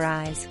challenges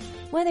arise.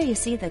 Whether you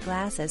see the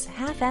glass as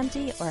half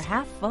empty or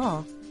half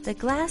full, the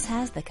glass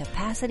has the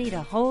capacity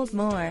to hold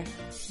more.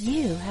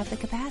 You have the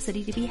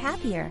capacity to be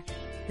happier.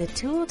 The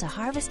tool to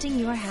harvesting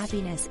your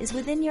happiness is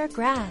within your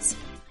grasp.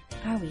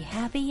 Are we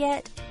happy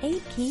yet?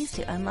 8 Keys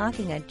to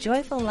Unlocking a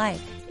Joyful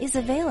Life is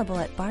available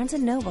at Barnes &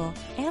 Noble,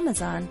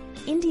 Amazon,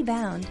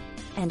 IndieBound,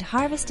 and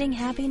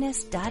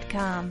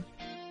HarvestingHappiness.com.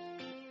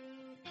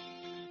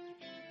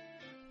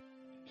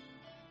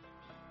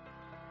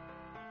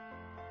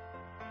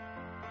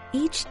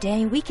 Each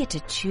day we get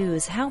to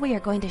choose how we are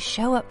going to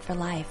show up for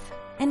life,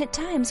 and at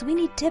times we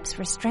need tips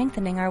for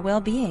strengthening our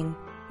well-being.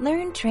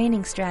 Learn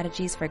training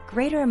strategies for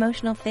greater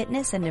emotional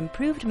fitness and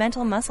improved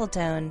mental muscle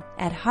tone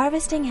at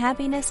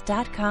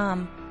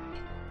HarvestingHappiness.com.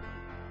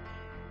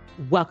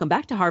 Welcome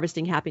back to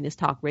Harvesting Happiness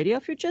Talk Radio.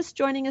 If you're just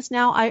joining us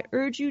now, I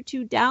urge you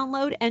to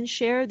download and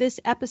share this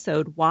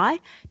episode. Why?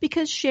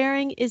 Because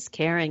sharing is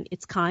caring.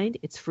 It's kind,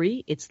 it's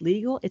free, it's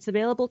legal, it's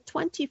available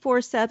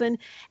 24/7,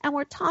 and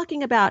we're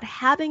talking about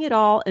having it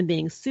all and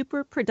being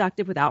super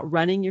productive without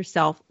running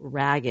yourself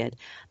ragged.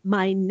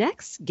 My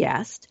next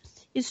guest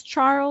is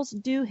Charles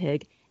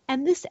Duhigg,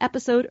 and this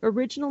episode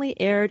originally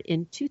aired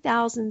in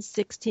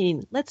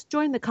 2016. Let's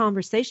join the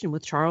conversation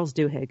with Charles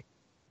Duhigg.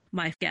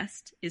 My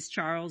guest is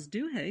Charles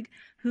Duhigg,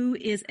 who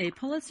is a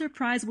Pulitzer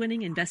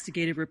Prize-winning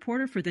investigative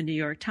reporter for the New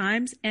York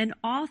Times and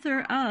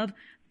author of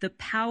The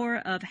Power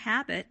of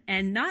Habit,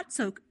 and not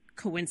so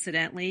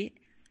coincidentally,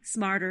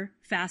 Smarter,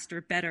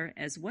 Faster, Better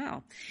as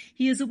well.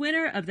 He is a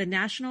winner of the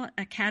National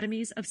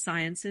Academies of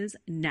Sciences,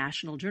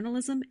 National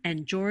Journalism,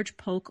 and George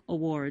Polk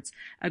Awards,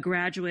 a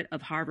graduate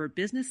of Harvard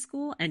Business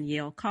School and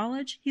Yale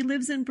College. He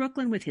lives in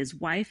Brooklyn with his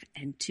wife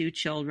and 2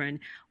 children.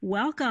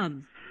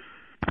 Welcome.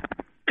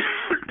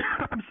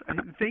 I'm sorry.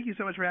 Thank you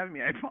so much for having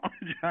me. I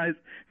apologize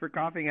for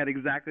coughing at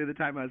exactly the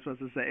time I was supposed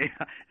to say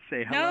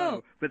hello.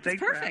 No, but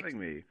thanks for having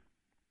me.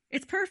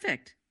 It's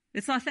perfect.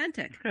 It's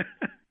authentic.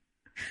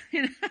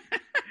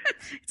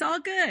 It's all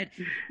good.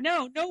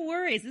 No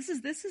worries. This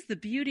is the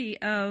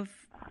beauty of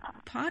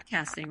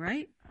podcasting,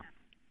 right?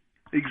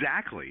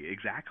 Exactly.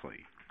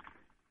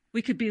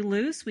 We could be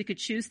loose. We could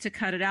choose to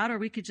cut it out, or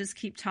we could just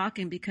keep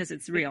talking because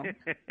it's real.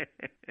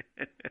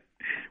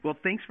 Well,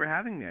 thanks for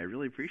having me. I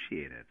really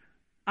appreciate it.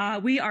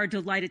 We are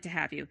delighted to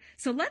have you.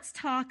 So let's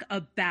talk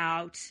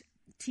about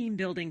team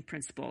building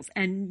principles.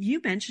 And you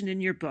mentioned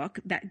in your book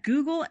that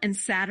Google and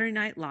Saturday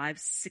Night Live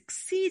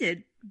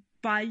succeeded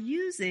by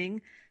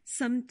using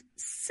some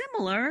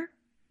similar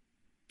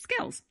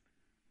skills.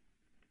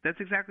 That's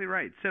exactly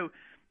right. So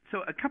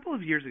a couple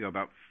of years ago,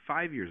 about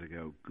 5 years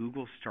ago,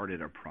 Google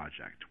started a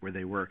project where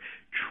they were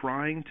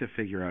trying to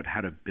figure out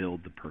how to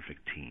build the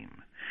perfect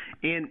team.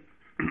 And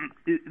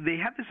they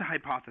had this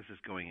hypothesis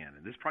going in,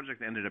 and this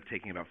project ended up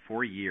taking about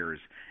 4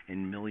 years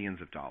and millions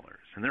of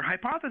dollars. And their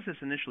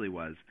hypothesis initially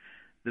was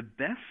the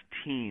best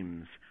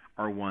teams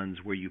are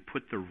ones where you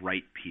put the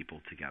right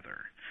people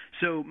together.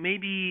 So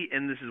maybe,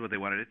 and this is what they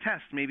wanted to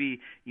test, maybe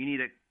you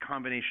need a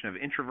combination of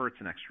introverts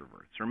and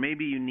extroverts, or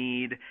maybe you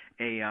need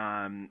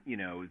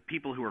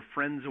people who are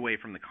friends away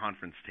from the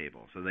conference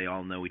table, so they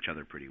all know each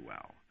other pretty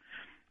well.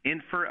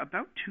 And for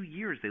about 2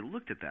 years, they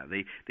looked at that.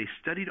 They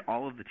studied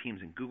all of the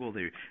teams in Google.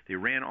 They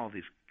ran all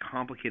these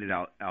complicated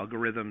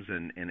algorithms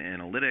and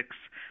analytics.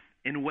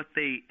 And what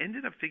they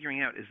ended up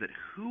figuring out is that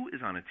who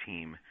is on a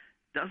team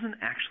doesn't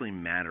actually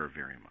matter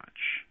very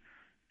much.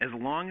 As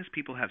long as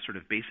people have sort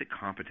of basic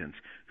competence,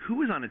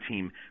 who is on a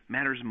team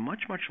matters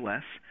much, much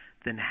less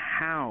than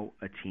how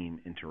a team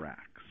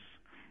interacts.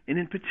 And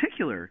in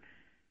particular,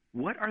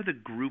 what are the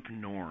group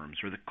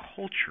norms or the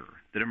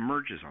culture that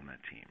emerges on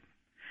that team?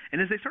 And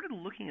as they started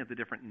looking at the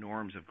different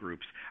norms of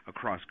groups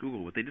across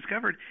Google, what they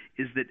discovered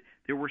is that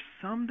there were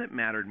some that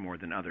mattered more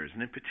than others.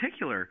 And in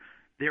particular,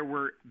 there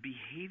were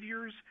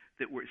behaviors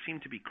that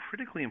seemed to be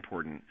critically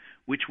important,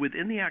 which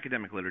within the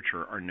academic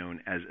literature are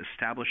known as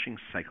establishing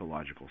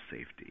psychological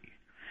safety.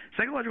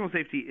 Psychological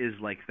safety is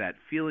like that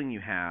feeling you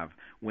have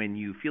when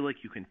you feel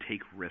like you can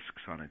take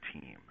risks on a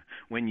team,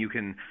 when you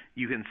can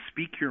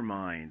speak your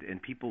mind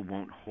and people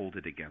won't hold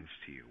it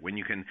against you, when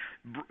you can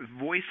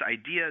voice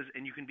ideas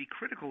and you can be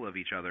critical of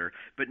each other,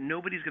 but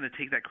nobody's going to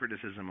take that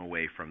criticism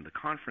away from the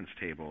conference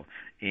table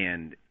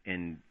and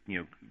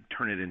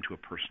turn it into a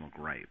personal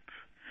gripe.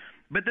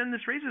 But then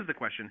this raises the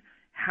question,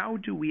 how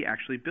do we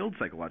actually build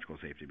psychological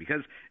safety?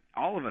 Because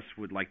all of us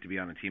would like to be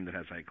on a team that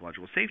has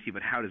psychological safety,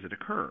 but how does it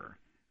occur?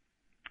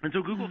 And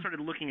so Google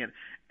started looking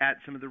at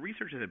some of the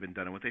research that had been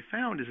done, and what they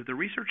found is that the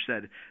research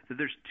said that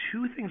there's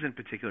 2 things in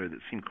particular that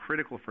seem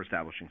critical for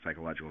establishing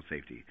psychological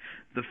safety.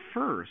 The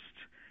first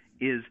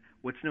is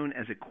what's known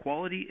as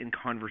equality in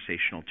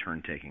conversational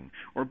turn-taking,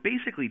 or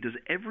basically, does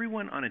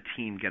everyone on a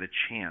team get a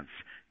chance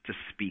to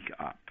speak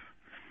up?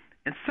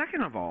 And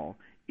second of all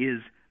is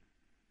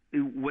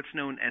what's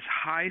known as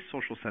high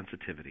social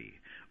sensitivity,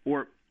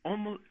 or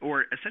almost,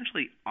 or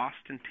essentially,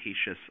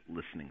 ostentatious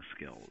listening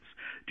skills.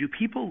 Do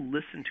people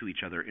listen to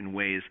each other in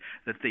ways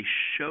that they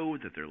show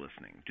that they're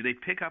listening? Do they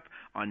pick up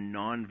on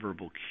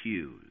nonverbal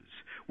cues?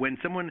 When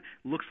someone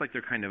looks like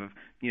they're kind of,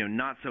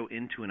 not so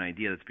into an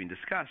idea that's being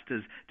discussed,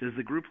 does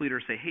the group leader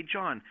say, "Hey,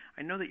 John,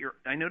 I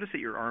notice that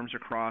your arms are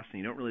crossed and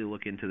you don't really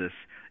look into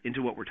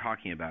what we're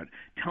talking about.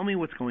 Tell me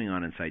what's going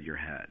on inside your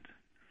head."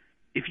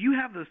 If you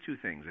have those two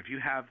things, if you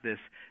have this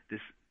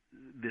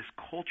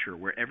culture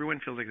where everyone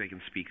feels like they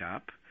can speak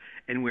up,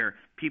 and where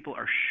people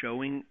are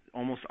showing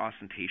almost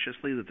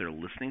ostentatiously that they're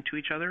listening to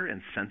each other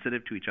and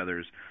sensitive to each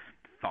other's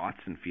thoughts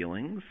and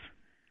feelings,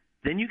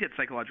 then you get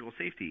psychological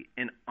safety.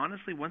 And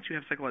honestly, once you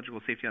have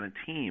psychological safety on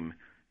a team,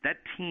 that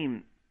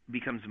team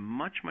becomes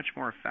much, much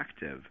more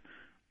effective,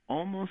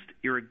 almost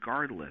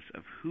irregardless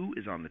of who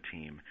is on the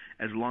team,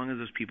 as long as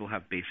those people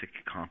have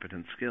basic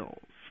competent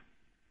skills.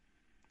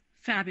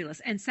 Fabulous.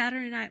 And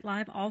Saturday Night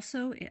Live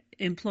also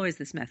employs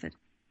this method.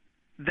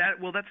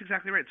 That's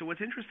exactly right. So what's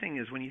interesting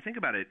is when you think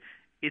about it,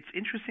 it's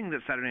interesting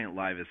that Saturday Night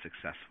Live is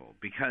successful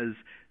because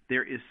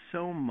there is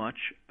so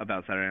much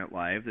about Saturday Night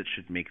Live that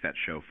should make that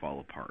show fall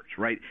apart,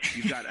 right?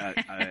 You've got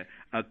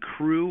a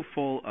crew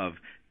full of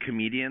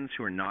comedians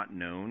who are not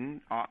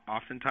known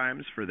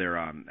oftentimes for their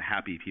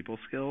happy people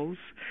skills.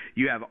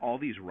 You have all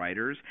these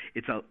writers.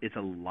 It's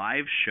a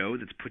live show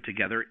that's put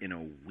together in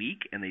a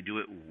week, and they do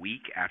it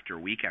week after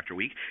week after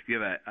week. You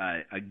have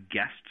a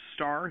guest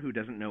star who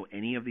doesn't know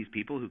any of these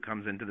people, who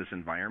comes into this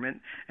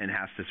environment and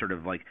has to sort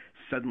of like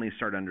suddenly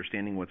start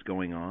understanding what's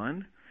going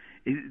on.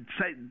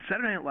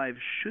 Saturday Night Live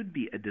should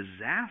be a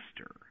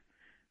disaster,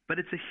 but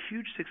it's a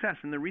huge success.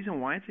 And the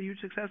reason why it's a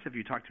huge success, if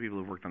you talk to people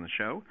who've worked on the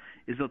show,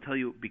 is they'll tell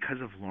you because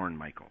of Lorne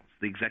Michaels,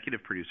 the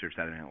executive producer of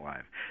Saturday Night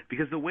Live.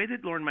 Because the way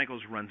that Lorne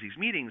Michaels runs these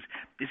meetings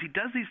is he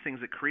does these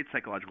things that create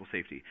psychological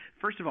safety.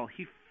 First of all,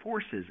 he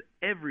forces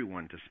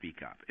everyone to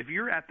speak up. If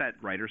you're at that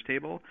writer's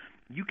table,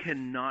 you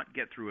cannot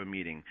get through a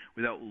meeting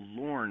without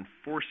Lorne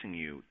forcing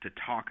you to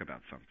talk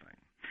about something.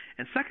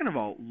 And second of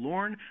all,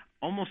 Lorne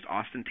almost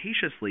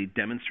ostentatiously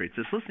demonstrates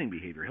this listening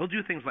behavior. He'll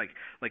do things like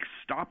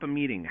stop a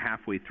meeting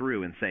halfway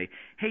through and say,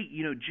 "Hey,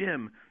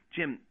 Jim,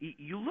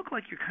 you look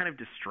like you're kind of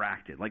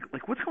distracted.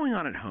 Like what's going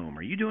on at home?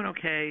 Are you doing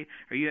okay?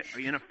 Are you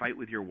in a fight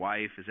with your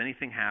wife? Is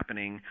anything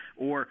happening?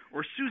 Or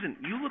Susan,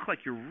 you look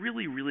like you're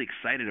really, really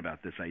excited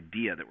about this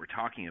idea that we're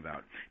talking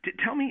about.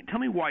 Tell me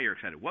why you're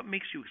excited. What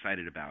makes you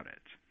excited about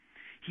it?"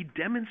 He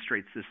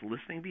demonstrates this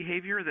listening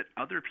behavior that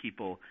other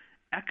people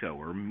echo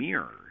or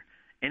mirror.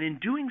 And in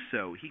doing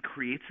so, he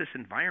creates this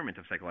environment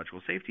of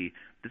psychological safety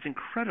that's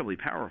incredibly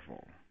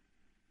powerful.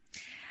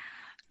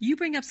 You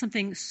bring up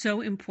something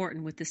so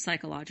important with this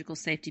psychological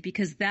safety,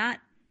 because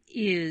that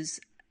is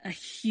a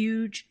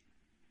huge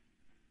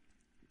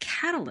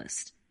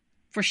catalyst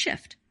for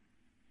shift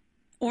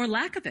or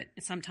lack of it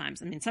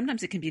sometimes. I mean,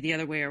 sometimes it can be the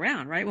other way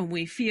around, right? When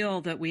we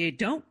feel that we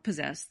don't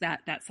possess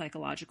that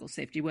psychological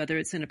safety, whether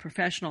it's in a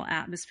professional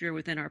atmosphere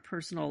within our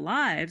personal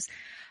lives,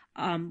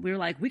 we're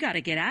like, we got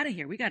to get out of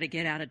here. We got to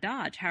get out of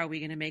Dodge. How are we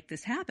going to make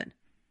this happen?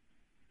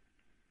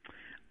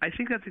 I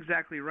think that's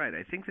exactly right.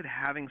 I think that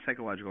having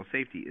psychological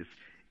safety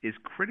is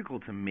critical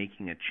to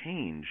making a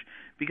change,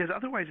 because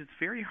otherwise it's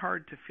very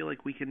hard to feel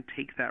like we can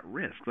take that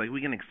risk, like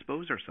we can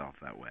expose ourselves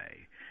that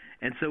way.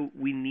 And so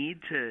we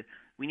need to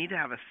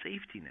have a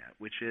safety net,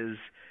 which is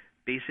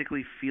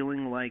basically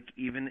feeling like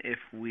even if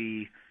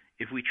we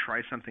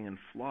try something and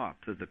flop,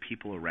 that the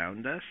people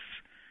around us,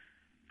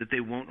 that they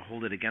won't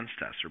hold it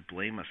against us or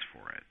blame us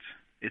for it.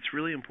 It's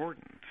really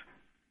important.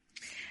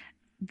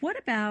 What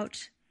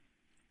about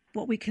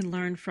what we can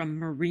learn from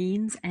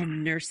Marines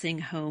and nursing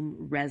home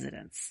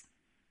residents?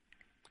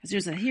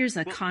 Because here's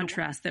a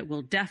contrast that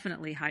will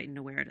definitely heighten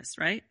awareness,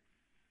 right?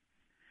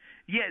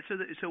 Yeah,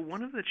 so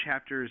one of the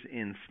chapters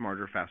in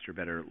Smarter, Faster,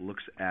 Better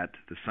looks at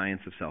the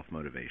science of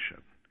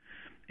self-motivation.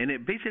 And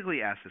it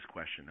basically asks this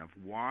question of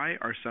why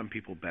are some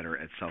people better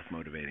at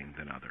self-motivating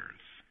than others?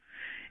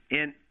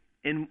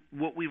 And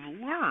what we've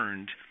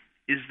learned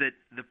is that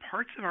the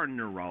parts of our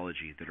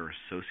neurology that are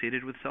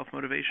associated with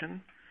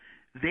self-motivation,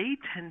 they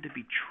tend to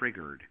be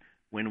triggered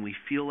when we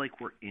feel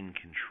like we're in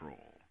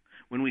control,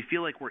 when we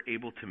feel like we're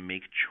able to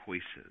make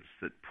choices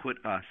that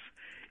put us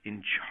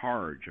in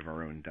charge of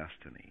our own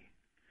destiny.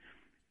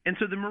 And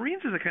so the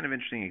Marines is a kind of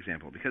interesting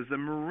example, because the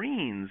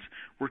Marines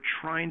were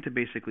trying to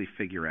basically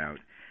figure out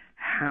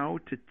how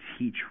to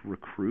teach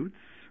recruits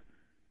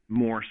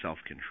more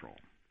self-control,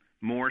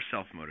 more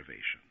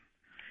self-motivation.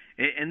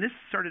 And this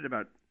started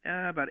about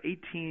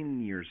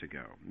 18 years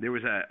ago. There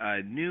was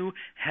a new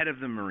head of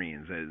the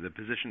Marines. The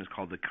position is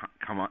called the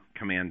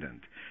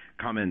commandant,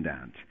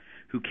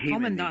 who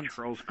came in named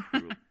Charles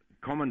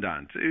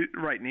Commandant,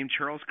 right, named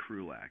Charles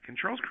Krulak. And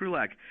Charles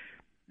Krulak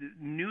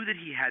knew that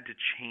he had to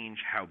change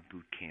how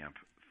boot camp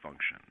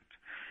functioned,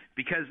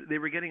 because they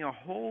were getting a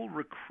whole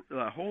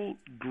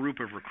group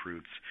of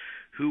recruits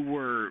who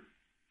were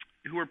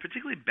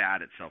particularly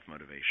bad at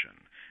self-motivation.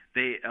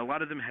 A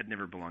lot of them had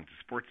never belonged to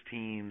sports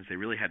teams. They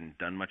really hadn't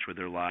done much with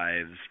their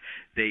lives.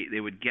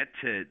 They would get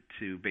to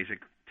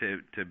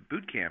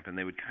boot camp, and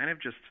they would kind of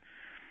just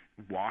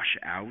wash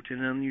out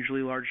in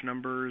unusually large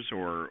numbers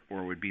or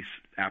would be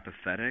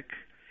apathetic.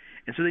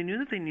 And so they knew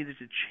that they needed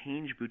to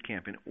change boot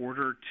camp in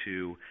order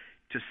to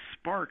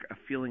spark a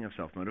feeling of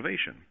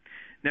self-motivation.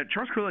 Now,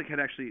 Charles Krulak had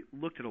actually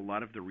looked at a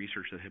lot of the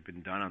research that had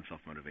been done on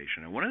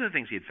self-motivation, and one of the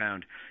things he had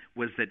found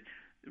was that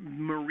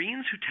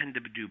Marines who tend to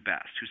do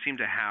best, who seem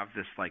to have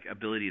this like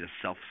ability to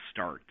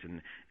self-start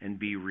and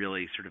be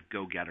really sort of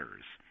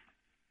go-getters,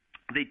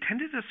 they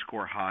tended to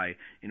score high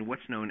in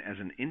what's known as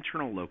an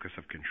internal locus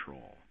of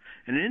control.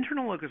 And an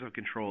internal locus of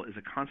control is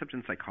a concept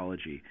in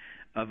psychology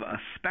of a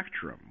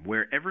spectrum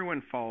where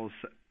everyone falls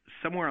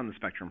somewhere on the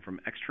spectrum from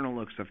external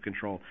locus of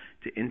control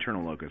to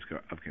internal locus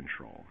of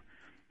control.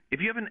 If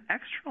you have an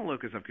external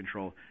locus of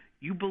control,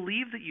 you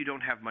believe that you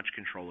don't have much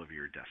control over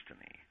your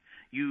destiny.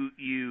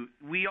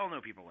 We all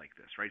know people like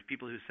this, right?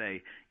 People who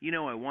say,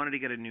 I wanted to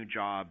get a new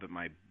job, but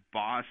my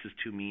boss is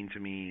too mean to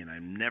me, and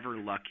I'm never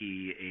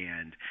lucky,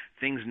 and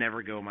things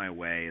never go my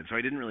way, and so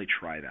I didn't really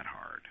try that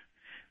hard.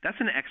 That's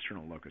an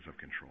external locus of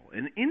control.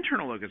 An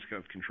internal locus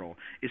of control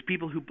is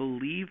people who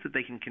believe that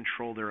they can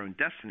control their own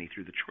destiny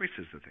through the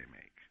choices that they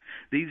make.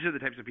 These are the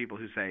types of people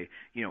who say,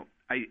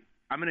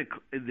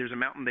 there's a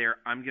mountain there,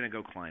 I'm going to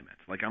go climb it.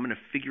 Like, I'm going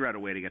to figure out a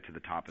way to get to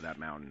the top of that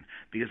mountain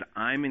because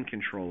I'm in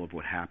control of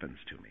what happens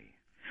to me.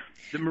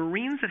 The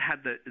Marines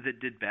that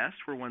did best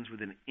were ones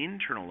with an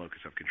internal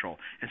locus of control.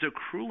 And so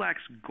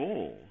Krulak's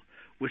goal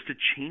was to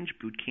change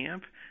boot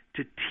camp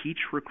to teach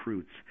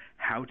recruits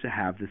how to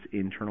have this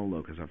internal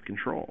locus of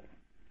control.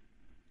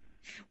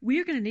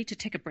 We're going to need to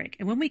take a break.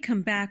 And when we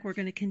come back, we're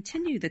going to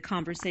continue the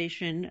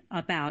conversation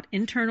about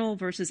internal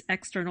versus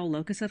external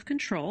locus of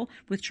control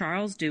with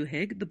Charles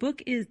Duhigg.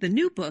 The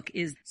new book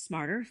is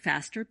Smarter,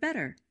 Faster,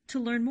 Better. To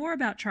learn more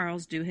about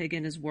Charles Duhigg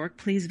and his work,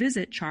 please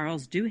visit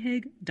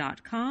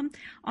charlesduhigg.com.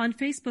 On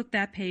Facebook,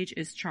 that page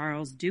is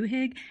Charles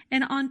Duhigg.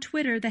 And on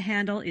Twitter, the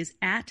handle is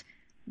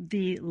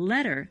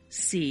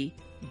 @C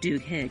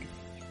Duhigg.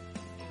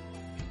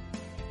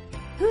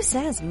 Who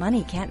says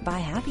money can't buy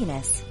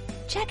happiness?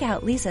 Check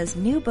out Lisa's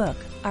new book,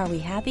 Are We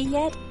Happy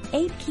Yet?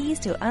 8 Keys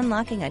to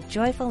Unlocking a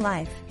Joyful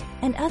Life,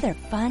 and other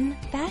fun,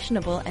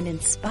 fashionable, and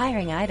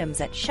inspiring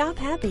items at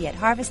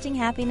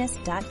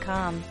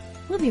shophappy@harvestinghappiness.com.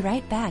 We'll be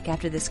right back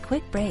after this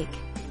quick break.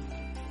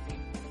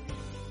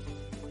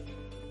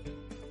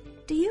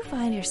 Do you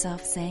find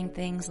yourself saying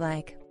things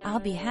like, I'll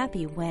be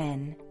happy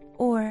when,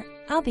 or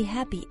I'll be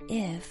happy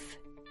if?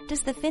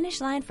 Does the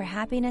finish line for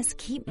happiness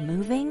keep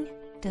moving?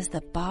 Does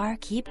the bar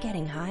keep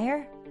getting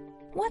higher?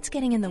 What's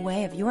getting in the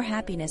way of your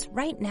happiness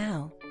right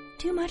now?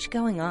 Too much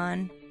going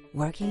on?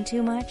 Working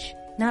too much?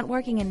 Not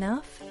working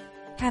enough?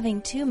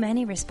 Having too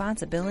many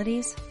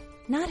responsibilities?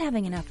 Not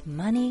having enough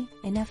money,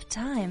 enough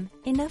time,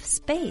 enough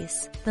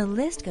space? The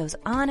list goes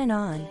on and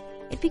on.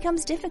 It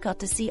becomes difficult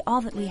to see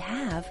all that we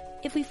have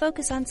if we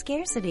focus on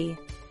scarcity.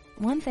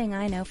 One thing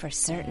I know for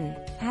certain,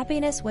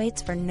 happiness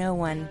waits for no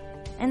one.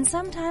 And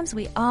sometimes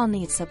we all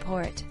need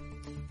support.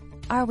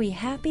 Are We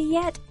Happy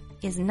Yet?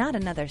 Is not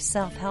another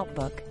self-help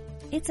book.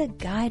 It's a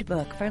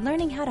guidebook for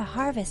learning how to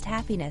harvest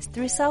happiness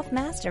through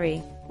self-mastery,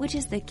 which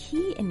is the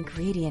key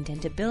ingredient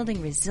into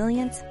building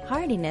resilience,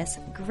 hardiness,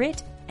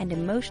 grit, and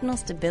emotional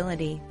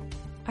stability.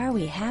 Are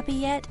We Happy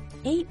Yet?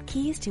 8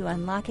 Keys to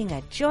Unlocking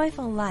a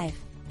Joyful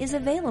Life is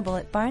available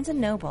at Barnes &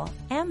 Noble,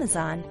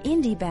 Amazon,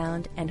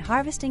 IndieBound, and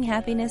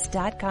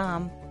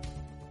HarvestingHappiness.com.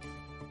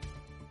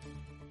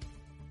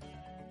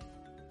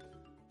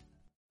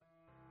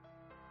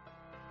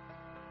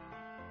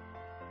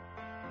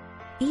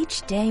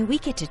 Each day we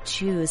get to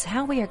choose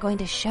how we are going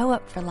to show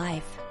up for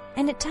life,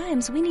 and at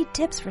times we need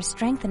tips for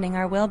strengthening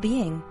our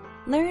well-being.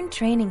 Learn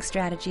training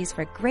strategies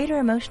for greater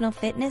emotional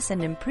fitness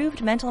and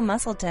improved mental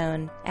muscle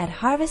tone at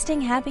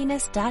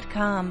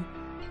harvestinghappiness.com.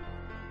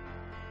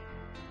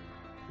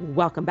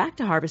 Welcome back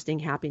to Harvesting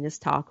Happiness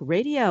Talk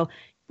Radio.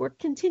 We're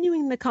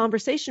continuing the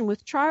conversation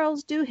with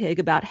Charles Duhigg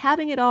about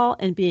having it all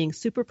and being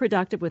super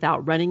productive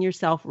without running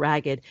yourself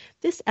ragged.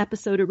 This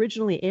episode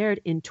originally aired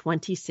in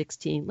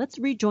 2016. Let's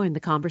rejoin the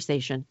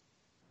conversation.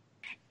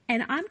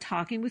 And I'm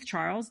talking with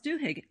Charles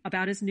Duhigg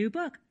about his new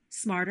book,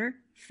 Smarter,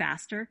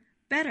 Faster,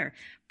 Better.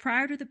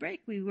 Prior to the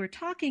break, we were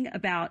talking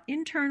about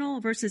internal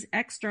versus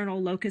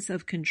external locus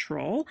of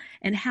control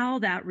and how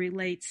that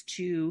relates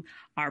to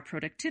our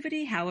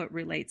productivity, how it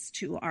relates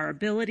to our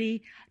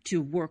ability to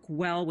work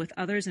well with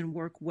others and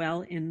work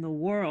well in the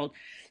world.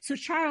 So,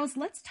 Charles,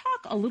 let's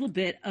talk a little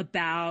bit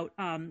about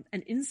an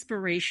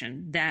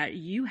inspiration that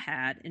you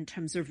had in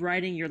terms of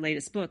writing your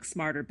latest book,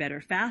 Smarter,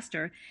 Better,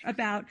 Faster,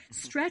 about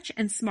stretch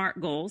and SMART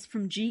goals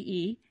from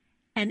GE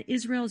and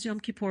Israel's Yom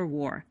Kippur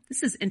War.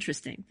 This is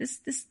interesting. This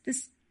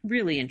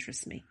really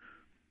interests me.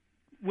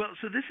 Well,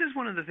 so this is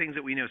one of the things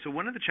that we know. So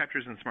one of the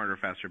chapters in Smarter,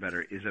 Faster,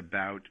 Better is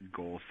about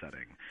goal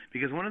setting.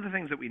 Because one of the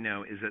things that we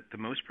know is that the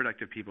most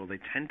productive people, they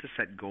tend to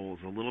set goals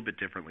a little bit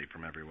differently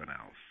from everyone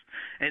else.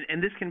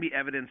 And this can be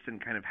evidenced in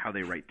kind of how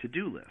they write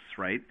to-do lists,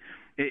 right?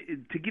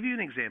 To give you an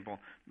example,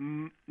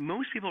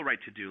 most people write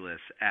to-do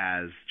lists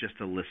as just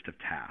a list of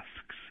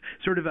tasks,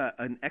 sort of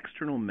an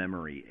external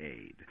memory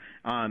aid.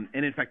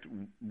 And in fact,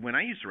 when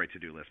I used to write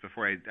to-do lists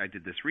before I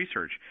did this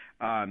research,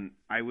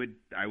 I would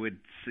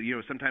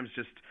sometimes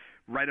just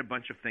write a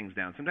bunch of things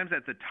down. Sometimes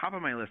at the top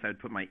of my list, I would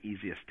put my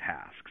easiest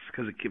tasks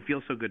because it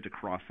feels so good to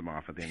cross them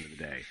off at the end of the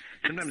day.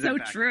 Sometimes, so in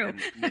fact, true.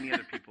 And many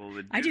other people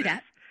would I do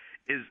that.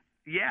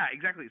 Yeah,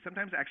 exactly.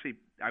 Sometimes actually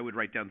I would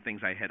write down things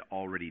I had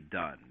already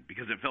done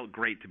because it felt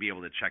great to be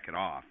able to check it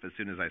off as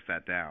soon as I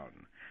sat down.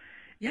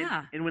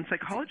 Yeah. And when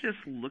psychologists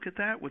look at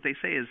that, what they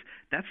say is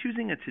that's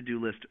using a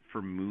to-do list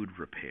for mood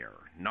repair,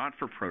 not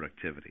for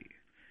productivity.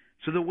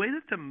 So the way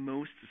that the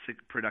most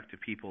productive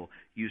people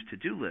use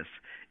to-do lists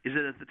is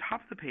that at the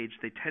top of the page,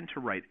 they tend to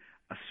write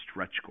a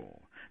stretch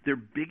goal, their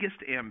biggest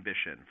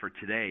ambition for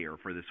today or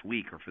for this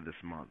week or for this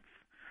month.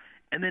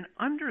 And then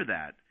under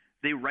that,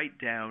 they write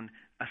down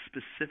a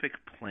specific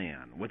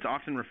plan, what's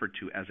often referred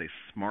to as a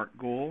SMART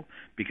goal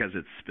because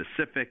it's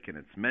specific and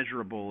it's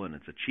measurable and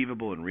it's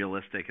achievable and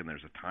realistic and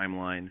there's a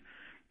timeline.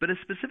 But a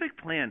specific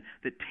plan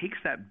that takes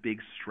that big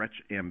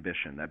stretch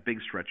ambition, that big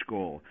stretch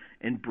goal,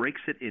 and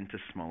breaks it into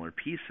smaller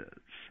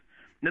pieces.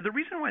 Now, the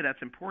reason why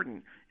that's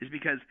important is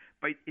because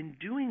in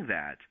doing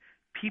that,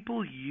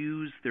 people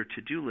use their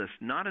to-do list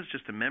not as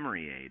just a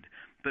memory aid,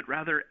 but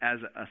rather as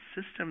a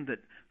system that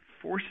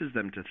forces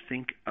them to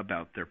think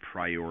about their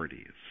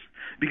priorities.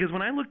 Because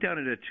when I look down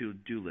at a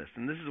to-do list,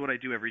 and this is what I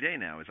do every day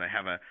now, is I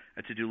have a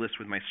to-do list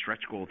with my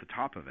stretch goal at the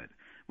top of it.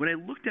 When I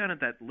look down at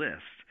that list,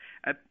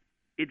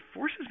 it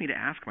forces me to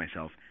ask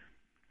myself,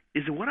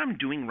 is what I'm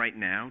doing right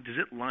now, does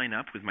it line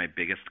up with my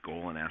biggest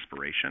goal and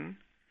aspiration?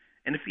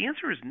 And if the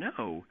answer is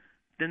no,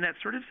 then that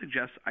sort of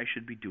suggests I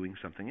should be doing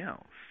something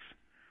else.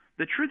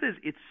 The truth is,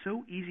 it's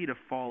so easy to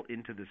fall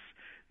into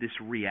this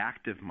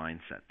reactive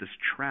mindset, this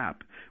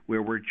trap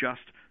where we're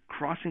just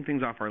crossing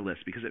things off our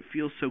list because it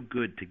feels so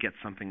good to get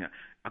something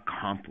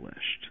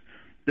accomplished,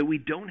 that we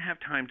don't have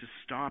time to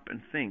stop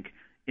and think,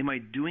 am I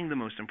doing the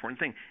most important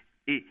thing?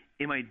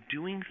 Am I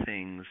doing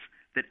things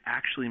that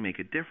actually make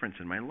a difference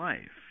in my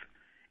life?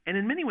 And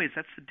in many ways,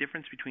 that's the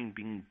difference between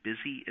being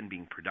busy and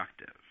being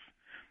productive.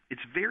 It's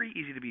very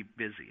easy to be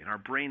busy, and our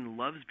brain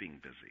loves being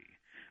busy.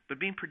 But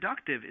being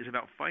productive is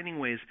about finding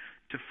ways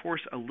to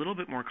force a little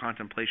bit more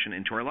contemplation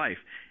into our life.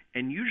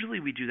 And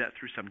usually we do that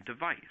through some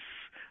device,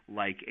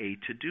 like a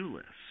to-do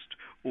list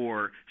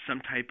or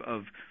some type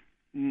of,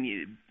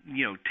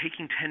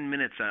 taking 10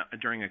 minutes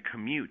during a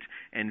commute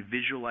and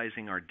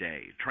visualizing our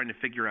day, trying to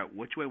figure out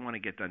what do I want to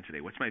get done today?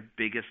 What's my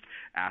biggest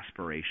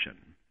aspiration?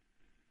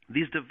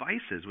 These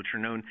devices, which are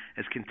known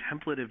as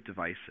contemplative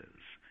devices,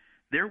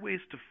 they're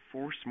ways to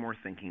force more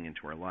thinking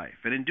into our life.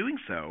 And in doing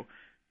so,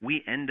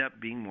 we end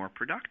up being more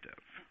productive.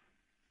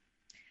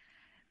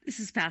 This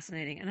is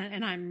fascinating,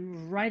 and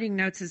I'm writing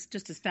notes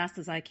just as fast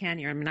as I can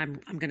here. I mean,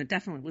 I'm going to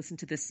definitely listen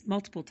to this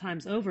multiple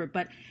times over.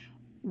 But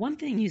one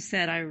thing you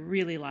said I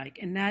really like,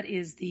 and that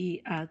is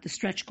the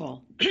stretch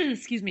goal.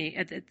 Excuse me,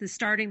 at the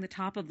starting the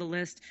top of the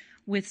list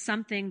with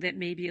something that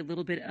may be a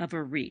little bit of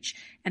a reach,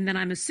 and then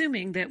I'm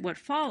assuming that what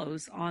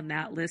follows on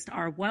that list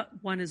are what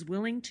one is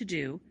willing to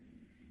do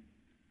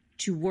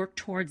to work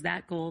towards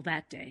that goal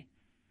that day.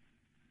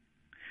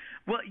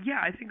 Well, yeah,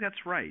 I think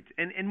that's right.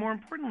 And more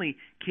importantly,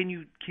 can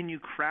you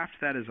craft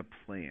that as a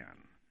plan?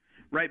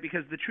 Right?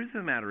 Because the truth of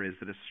the matter is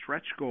that a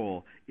stretch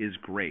goal is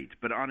great,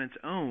 but on its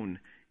own,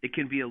 it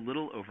can be a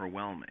little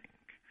overwhelming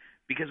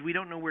because we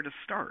don't know where to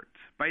start.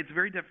 By its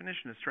very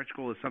definition, a stretch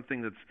goal is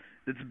something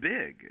that's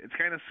big. It's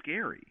kind of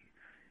scary.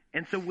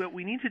 And so what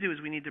we need to do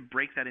is we need to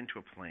break that into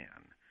a plan.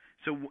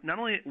 So not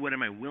only what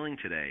am I willing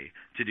to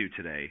do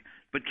today,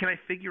 but can I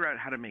figure out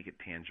how to make it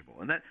tangible?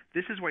 And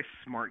this is why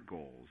SMART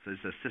goals is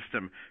a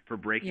system for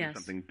breaking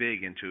something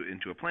big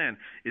into a plan,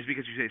 is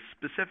because you say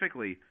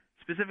specifically,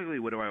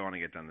 what do I want to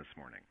get done this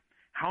morning?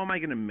 How am I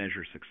going to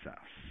measure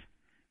success?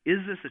 Is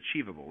this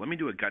achievable? Let me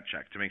do a gut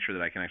check to make sure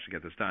that I can actually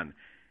get this done.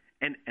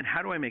 And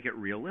how do I make it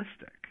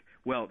realistic?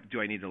 Well, do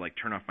I need to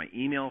turn off my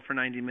email for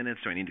 90 minutes?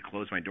 Do I need to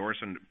close my door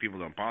so people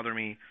don't bother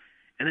me?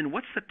 And then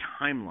what's the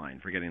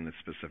timeline for getting this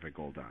specific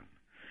goal done?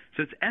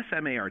 So it's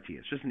SMART.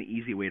 It's just an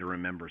easy way to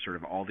remember sort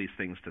of all these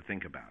things to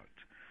think about.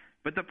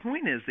 But the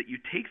point is that you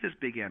take this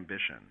big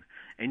ambition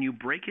and you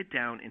break it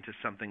down into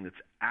something that's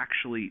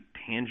actually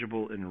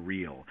tangible and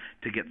real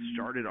to get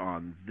started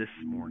on this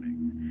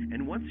morning.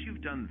 And once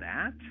you've done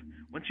that,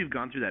 once you've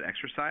gone through that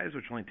exercise,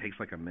 which only takes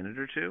a minute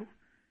or two,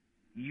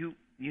 you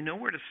know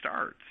where to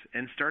start.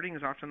 And starting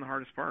is often the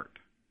hardest part.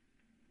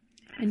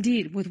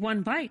 Indeed, with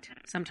one bite.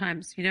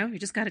 Sometimes, you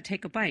just got to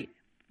take a bite.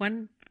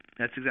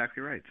 That's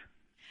exactly right.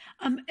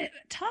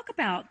 Talk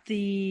about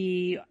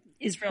the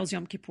Israel's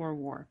Yom Kippur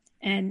War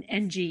and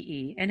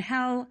NGE and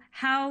how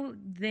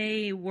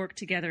they work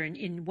together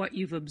in what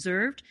you've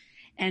observed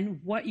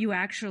and what you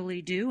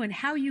actually do and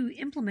how you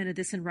implemented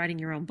this in writing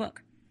your own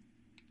book.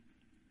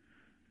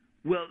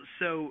 Well,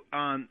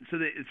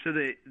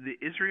 the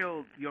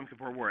Israel Yom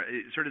Kippur War,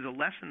 sort of the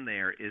lesson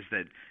there is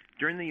that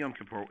during the Yom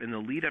Kippur, in the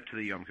lead up to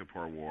the Yom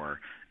Kippur War,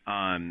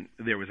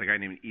 there was a guy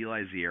named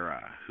Eli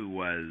Zierah who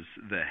was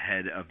the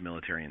head of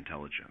military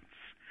intelligence.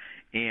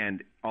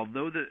 And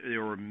although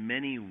there were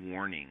many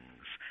warnings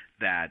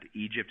that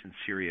Egypt and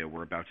Syria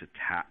were about to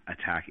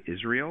attack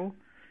Israel,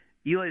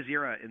 Eli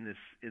Zierah, in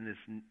this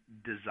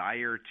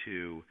desire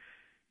to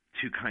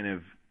kind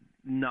of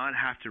not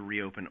have to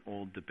reopen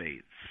old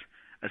debates,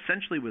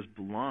 essentially was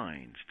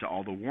blind to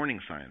all the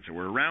warning signs that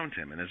were around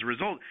him. And as a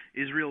result,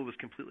 Israel was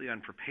completely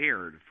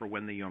unprepared for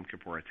when the Yom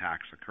Kippur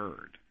attacks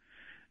occurred.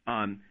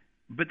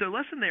 But the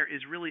lesson there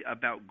is really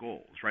about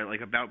goals, right?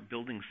 Like about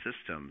building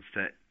systems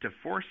to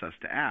force us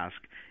to ask,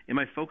 am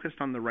I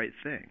focused on the right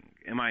thing?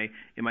 Am I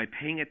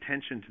paying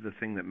attention to the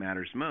thing that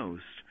matters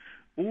most?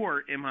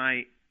 Or am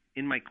I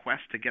in my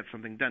quest to get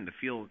something done, to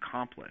feel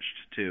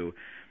accomplished, to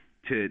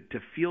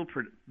feel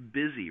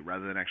busy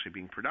rather than actually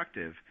being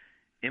productive?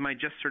 Am I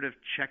just sort of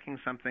checking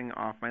something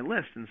off my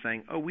list and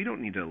saying, oh, we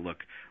don't need to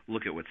look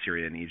at what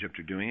Syria and Egypt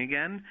are doing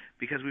again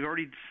because we've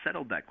already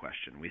settled that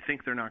question. We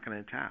think they're not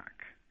going to attack.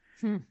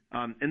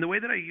 And the way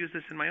that I use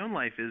this in my own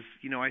life is,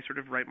 I sort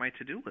of write my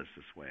to-do list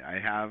this way. I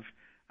have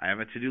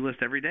a to-do list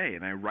every day,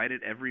 and I write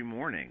it every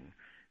morning.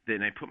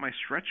 Then I put my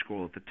stretch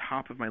goal at the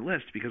top of my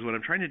list because what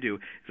I'm trying to do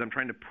is I'm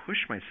trying to push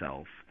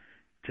myself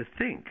to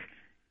think,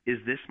 is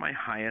this my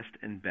highest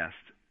and best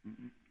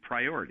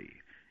priority?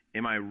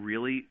 Am I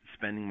really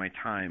spending my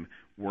time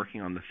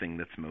working on the thing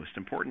that's most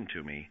important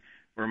to me?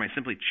 Or am I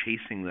simply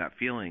chasing that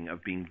feeling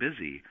of being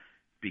busy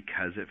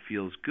because it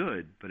feels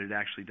good, but it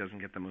actually doesn't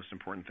get the most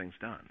important things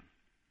done?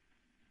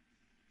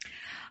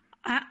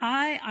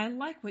 I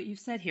like what you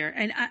said here.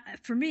 And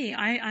for me,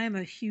 I am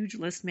a huge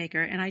list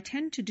maker, and I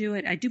tend to do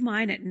it. I do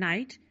mine at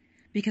night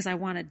because I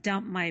want to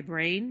dump my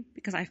brain,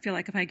 because I feel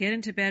like if I get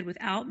into bed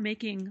without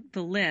making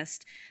the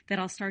list, that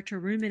I'll start to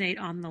ruminate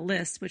on the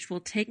list, which will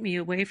take me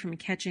away from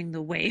catching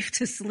the wave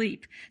to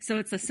sleep. So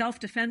it's a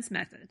self-defense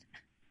method.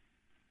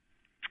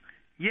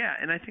 Yeah,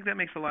 and I think that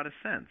makes a lot of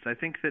sense. I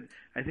think that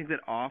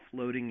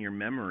offloading your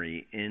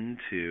memory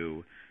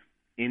into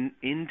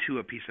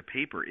a piece of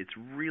paper, it's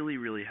really,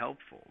 really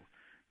helpful.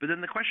 But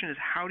then the question is,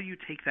 how do you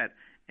take that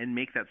and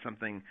make that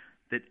something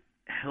that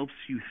helps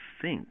you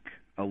think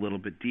a little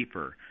bit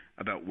deeper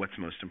about what's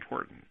most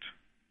important?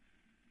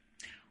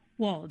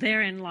 Well,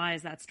 therein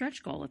lies that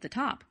stretch goal at the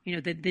top,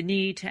 the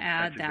need to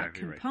add that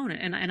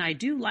component. Right. And I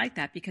do like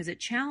that because it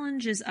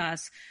challenges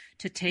us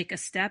to take a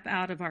step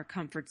out of our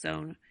comfort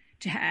zone,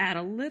 to add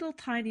a little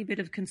tiny bit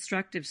of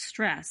constructive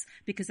stress,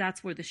 because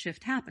that's where the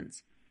shift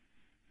happens.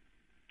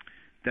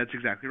 That's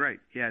exactly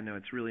right. Yeah, no,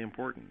 it's really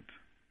important.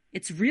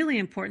 It's really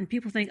important.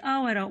 People think,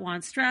 oh, I don't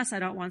want stress.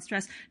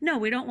 No,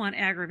 we don't want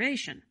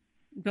aggravation,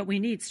 but we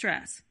need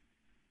stress.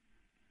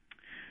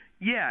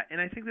 Yeah, and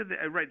I think that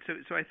right.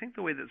 So I think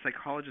the way that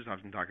psychologists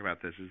often talk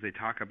about this is they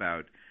talk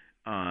about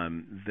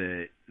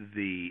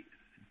the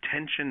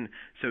tension.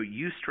 So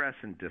eustress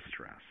and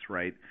distress,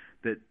 right?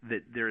 That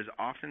there is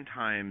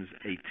oftentimes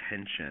a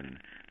tension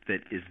that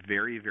is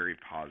very, very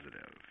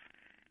positive,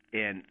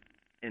 and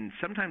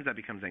sometimes that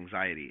becomes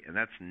anxiety, and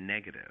that's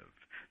negative.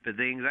 But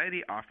the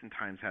anxiety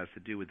oftentimes has to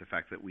do with the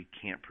fact that we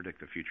can't predict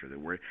the future,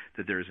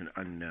 that there is an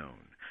unknown.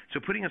 So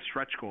putting a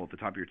stretch goal at the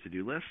top of your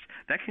to-do list,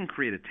 that can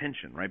create a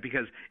tension, right?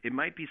 Because it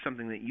might be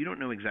something that you don't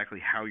know exactly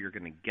how you're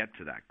going to get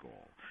to that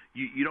goal.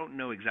 You don't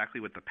know exactly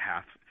what the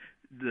path,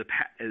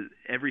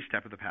 every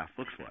step of the path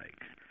looks like.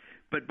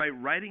 But by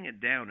writing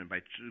it down and by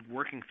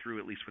working through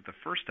at least what the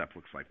first step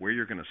looks like, where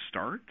you're going to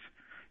start,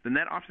 then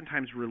that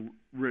oftentimes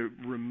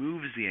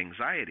removes the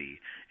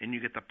anxiety, and you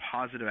get the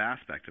positive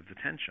aspect of the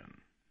tension.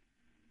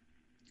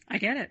 I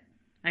get it.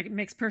 It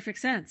makes perfect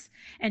sense.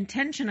 And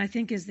tension, I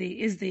think, is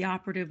the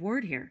operative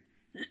word here.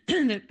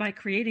 That by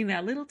creating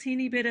that little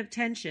teeny bit of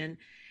tension,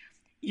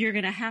 you're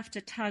going to have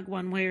to tug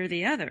one way or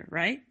the other,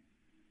 right?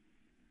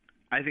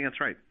 I think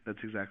that's right. That's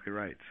exactly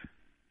right.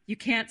 You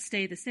can't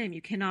stay the same.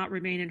 You cannot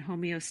remain in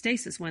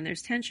homeostasis when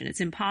there's tension.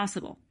 It's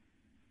impossible.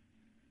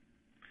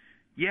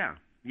 Yeah,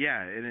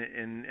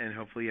 and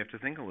hopefully you have to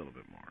think a little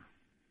bit more.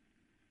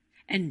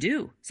 And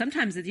do.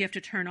 Sometimes you have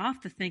to turn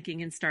off the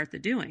thinking and start the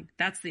doing.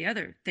 That's the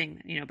other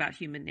thing, about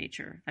human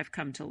nature I've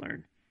come to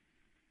learn.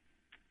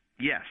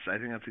 Yes, I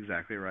think that's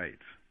exactly right.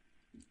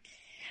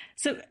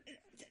 So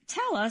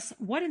tell us,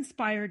 what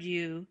inspired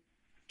you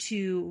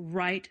to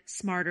write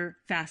Smarter,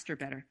 Faster,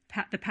 Better?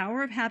 The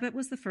Power of Habit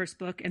was the first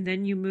book, and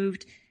then you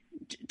moved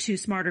to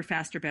Smarter,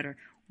 Faster, Better.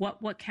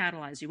 What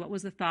catalyzed you? What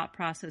was the thought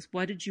process?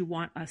 What did you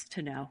want us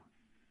to know?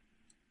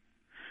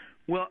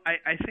 Well,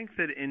 I think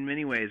that in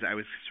many ways I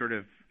was sort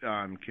of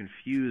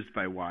confused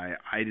by why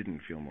I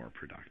didn't feel more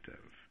productive.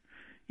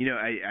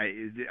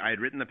 I had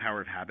written The Power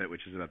of Habit,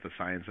 which is about the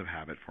science of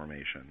habit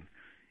formation,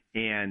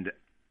 and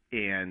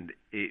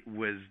it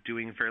was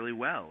doing fairly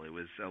well. It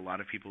was, a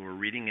lot of people were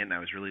reading it, and I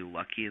was really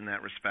lucky in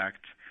that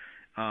respect.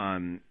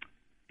 And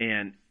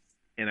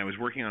and I was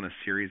working on a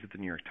series at the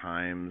New York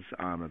Times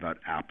about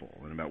Apple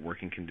and about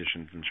working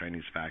conditions in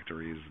Chinese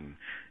factories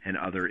and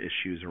other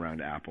issues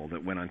around Apple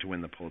that went on to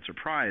win the Pulitzer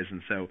Prize.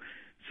 And so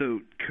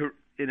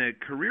in a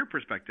career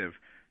perspective,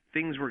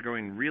 things were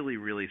going really,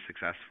 really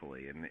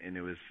successfully, and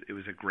it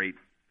was a great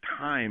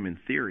time in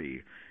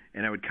theory.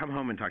 And I would come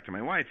home and talk to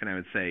my wife, and I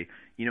would say,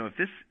 you know, if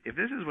this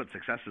is what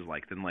success is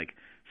like, then like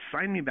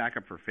sign me back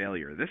up for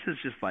failure. This is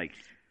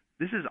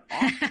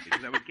awesome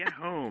because I would get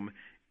home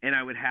and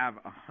I would have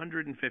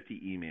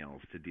 150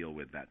 emails to deal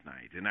with that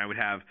night, and I would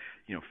have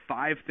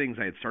 5 things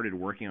I had started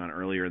working on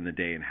earlier in the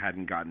day and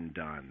hadn't gotten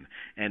done,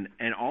 and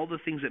all the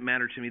things that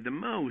mattered to me the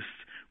most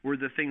were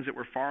the things that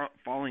were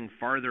falling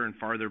farther and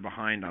farther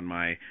behind on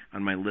my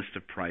list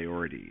of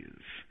priorities.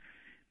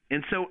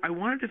 And so I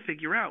wanted to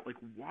figure out, like,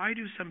 why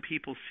do some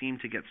people seem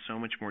to get so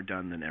much more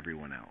done than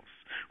everyone else?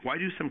 Why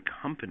do some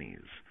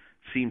companies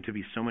seem to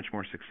be so much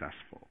more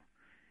successful?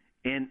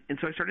 And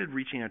so I started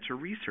reaching out to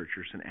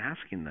researchers and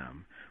asking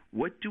them,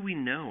 what do we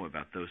know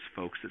about those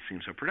folks that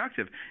seem so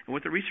productive? And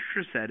what the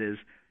researchers said is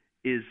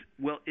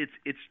well,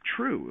 it's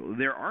true.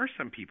 There are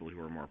some people who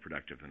are more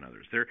productive than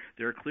others. There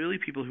are clearly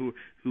people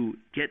who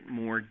get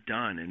more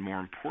done and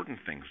more important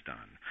things done.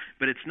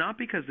 But it's not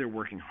because they're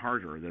working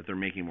harder that they're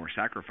making more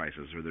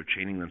sacrifices or they're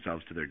chaining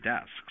themselves to their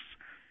desks.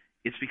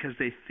 It's because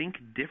they think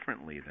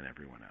differently than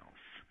everyone else.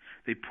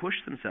 They push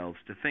themselves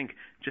to think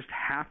just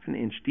half an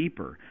inch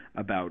deeper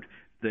about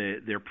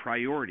their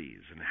priorities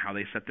and how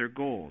they set their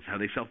goals, how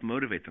they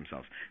self-motivate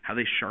themselves, how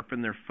they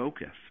sharpen their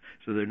focus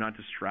so they're not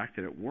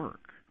distracted at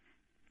work.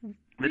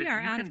 We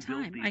are out of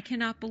time. I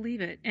cannot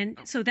believe it. And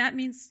so that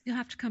means you'll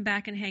have to come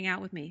back and hang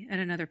out with me at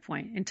another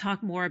point and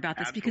talk more about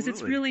this. Absolutely. Because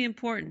it's really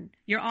important.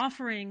 You're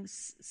offering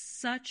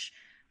such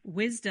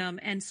wisdom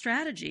and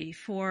strategy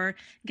for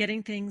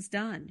getting things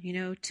done,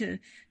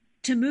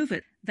 to move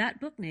it.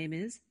 That book name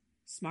is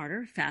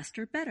Smarter,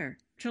 Faster, Better.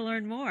 To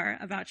learn more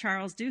about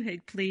Charles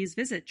Duhigg, please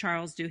visit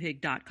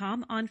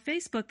charlesduhigg.com. On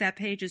Facebook, that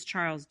page is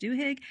Charles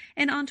Duhigg.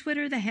 And on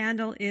Twitter, the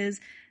handle is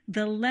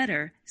the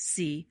letter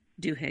C.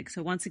 Duhigg.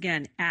 So once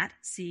again, at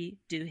C.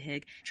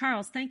 Duhigg.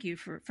 Charles, thank you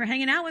for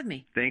hanging out with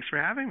me. Thanks for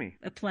having me.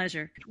 A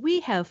pleasure.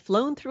 We have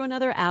flown through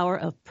another hour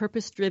of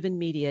purpose-driven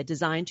media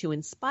designed to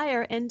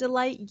inspire and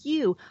delight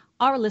you,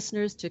 our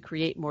listeners, to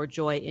create more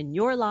joy in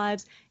your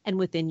lives and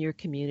within your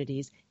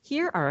communities.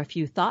 Here are a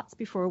few thoughts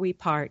before we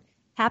part.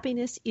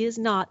 Happiness is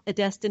not a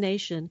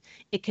destination.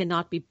 It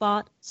cannot be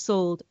bought,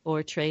 sold,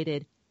 or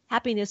traded.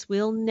 Happiness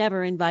will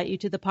never invite you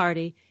to the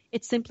party.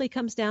 It simply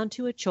comes down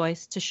to a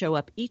choice to show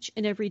up each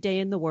and every day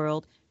in the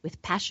world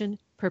with passion,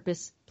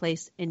 purpose,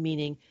 place, and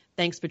meaning.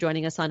 Thanks for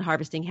joining us on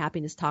Harvesting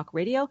Happiness Talk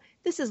Radio.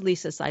 This is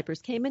Lisa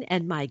Cypers-Kamen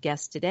and my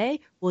guests today,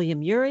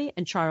 William Ury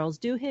and Charles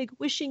Duhigg,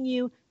 wishing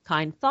you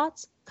kind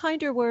thoughts,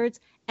 kinder words,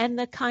 and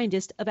the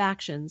kindest of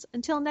actions.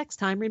 Until next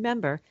time,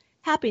 remember,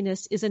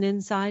 happiness is an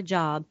inside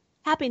job.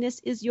 Happiness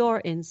is your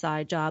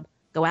inside job.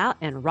 Go out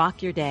and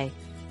rock your day.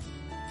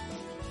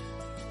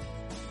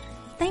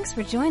 Thanks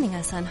for joining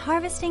us on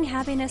Harvesting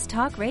Happiness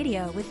Talk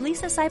Radio with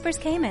Lisa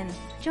Cypers-Kamen.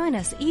 Join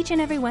us each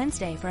and every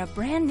Wednesday for a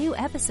brand new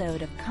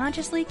episode of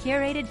consciously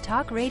curated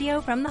talk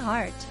radio from the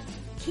heart.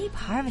 Keep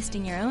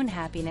harvesting your own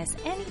happiness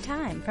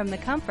anytime from the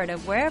comfort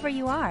of wherever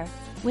you are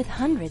with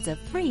hundreds of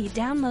free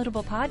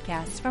downloadable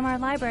podcasts from our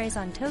libraries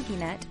on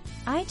TogiNet,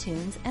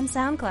 iTunes, and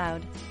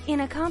SoundCloud.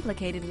 In a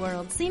complicated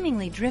world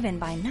seemingly driven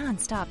by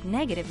nonstop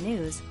negative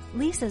news,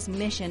 Lisa's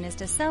mission is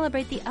to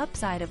celebrate the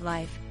upside of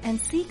life and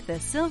seek the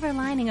silver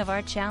lining of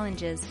our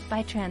challenges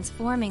by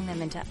transforming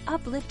them into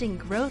uplifting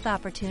growth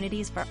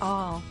opportunities for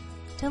all.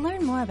 To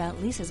learn more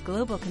about Lisa's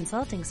global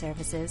consulting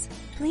services,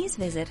 please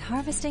visit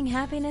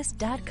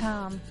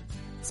harvestinghappiness.com.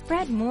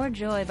 Spread more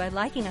joy by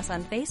liking us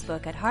on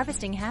Facebook at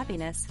Harvesting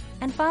Happiness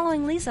and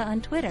following Lisa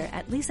on Twitter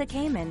at Lisa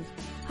Kamen.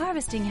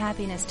 Harvesting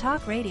Happiness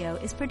Talk Radio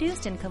is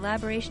produced in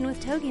collaboration with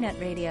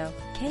TogiNet Radio,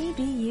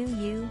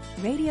 KBUU,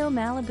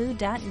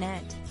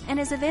 RadioMalibu.net, and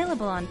is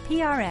available on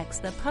PRX,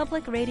 the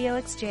Public Radio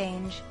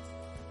Exchange.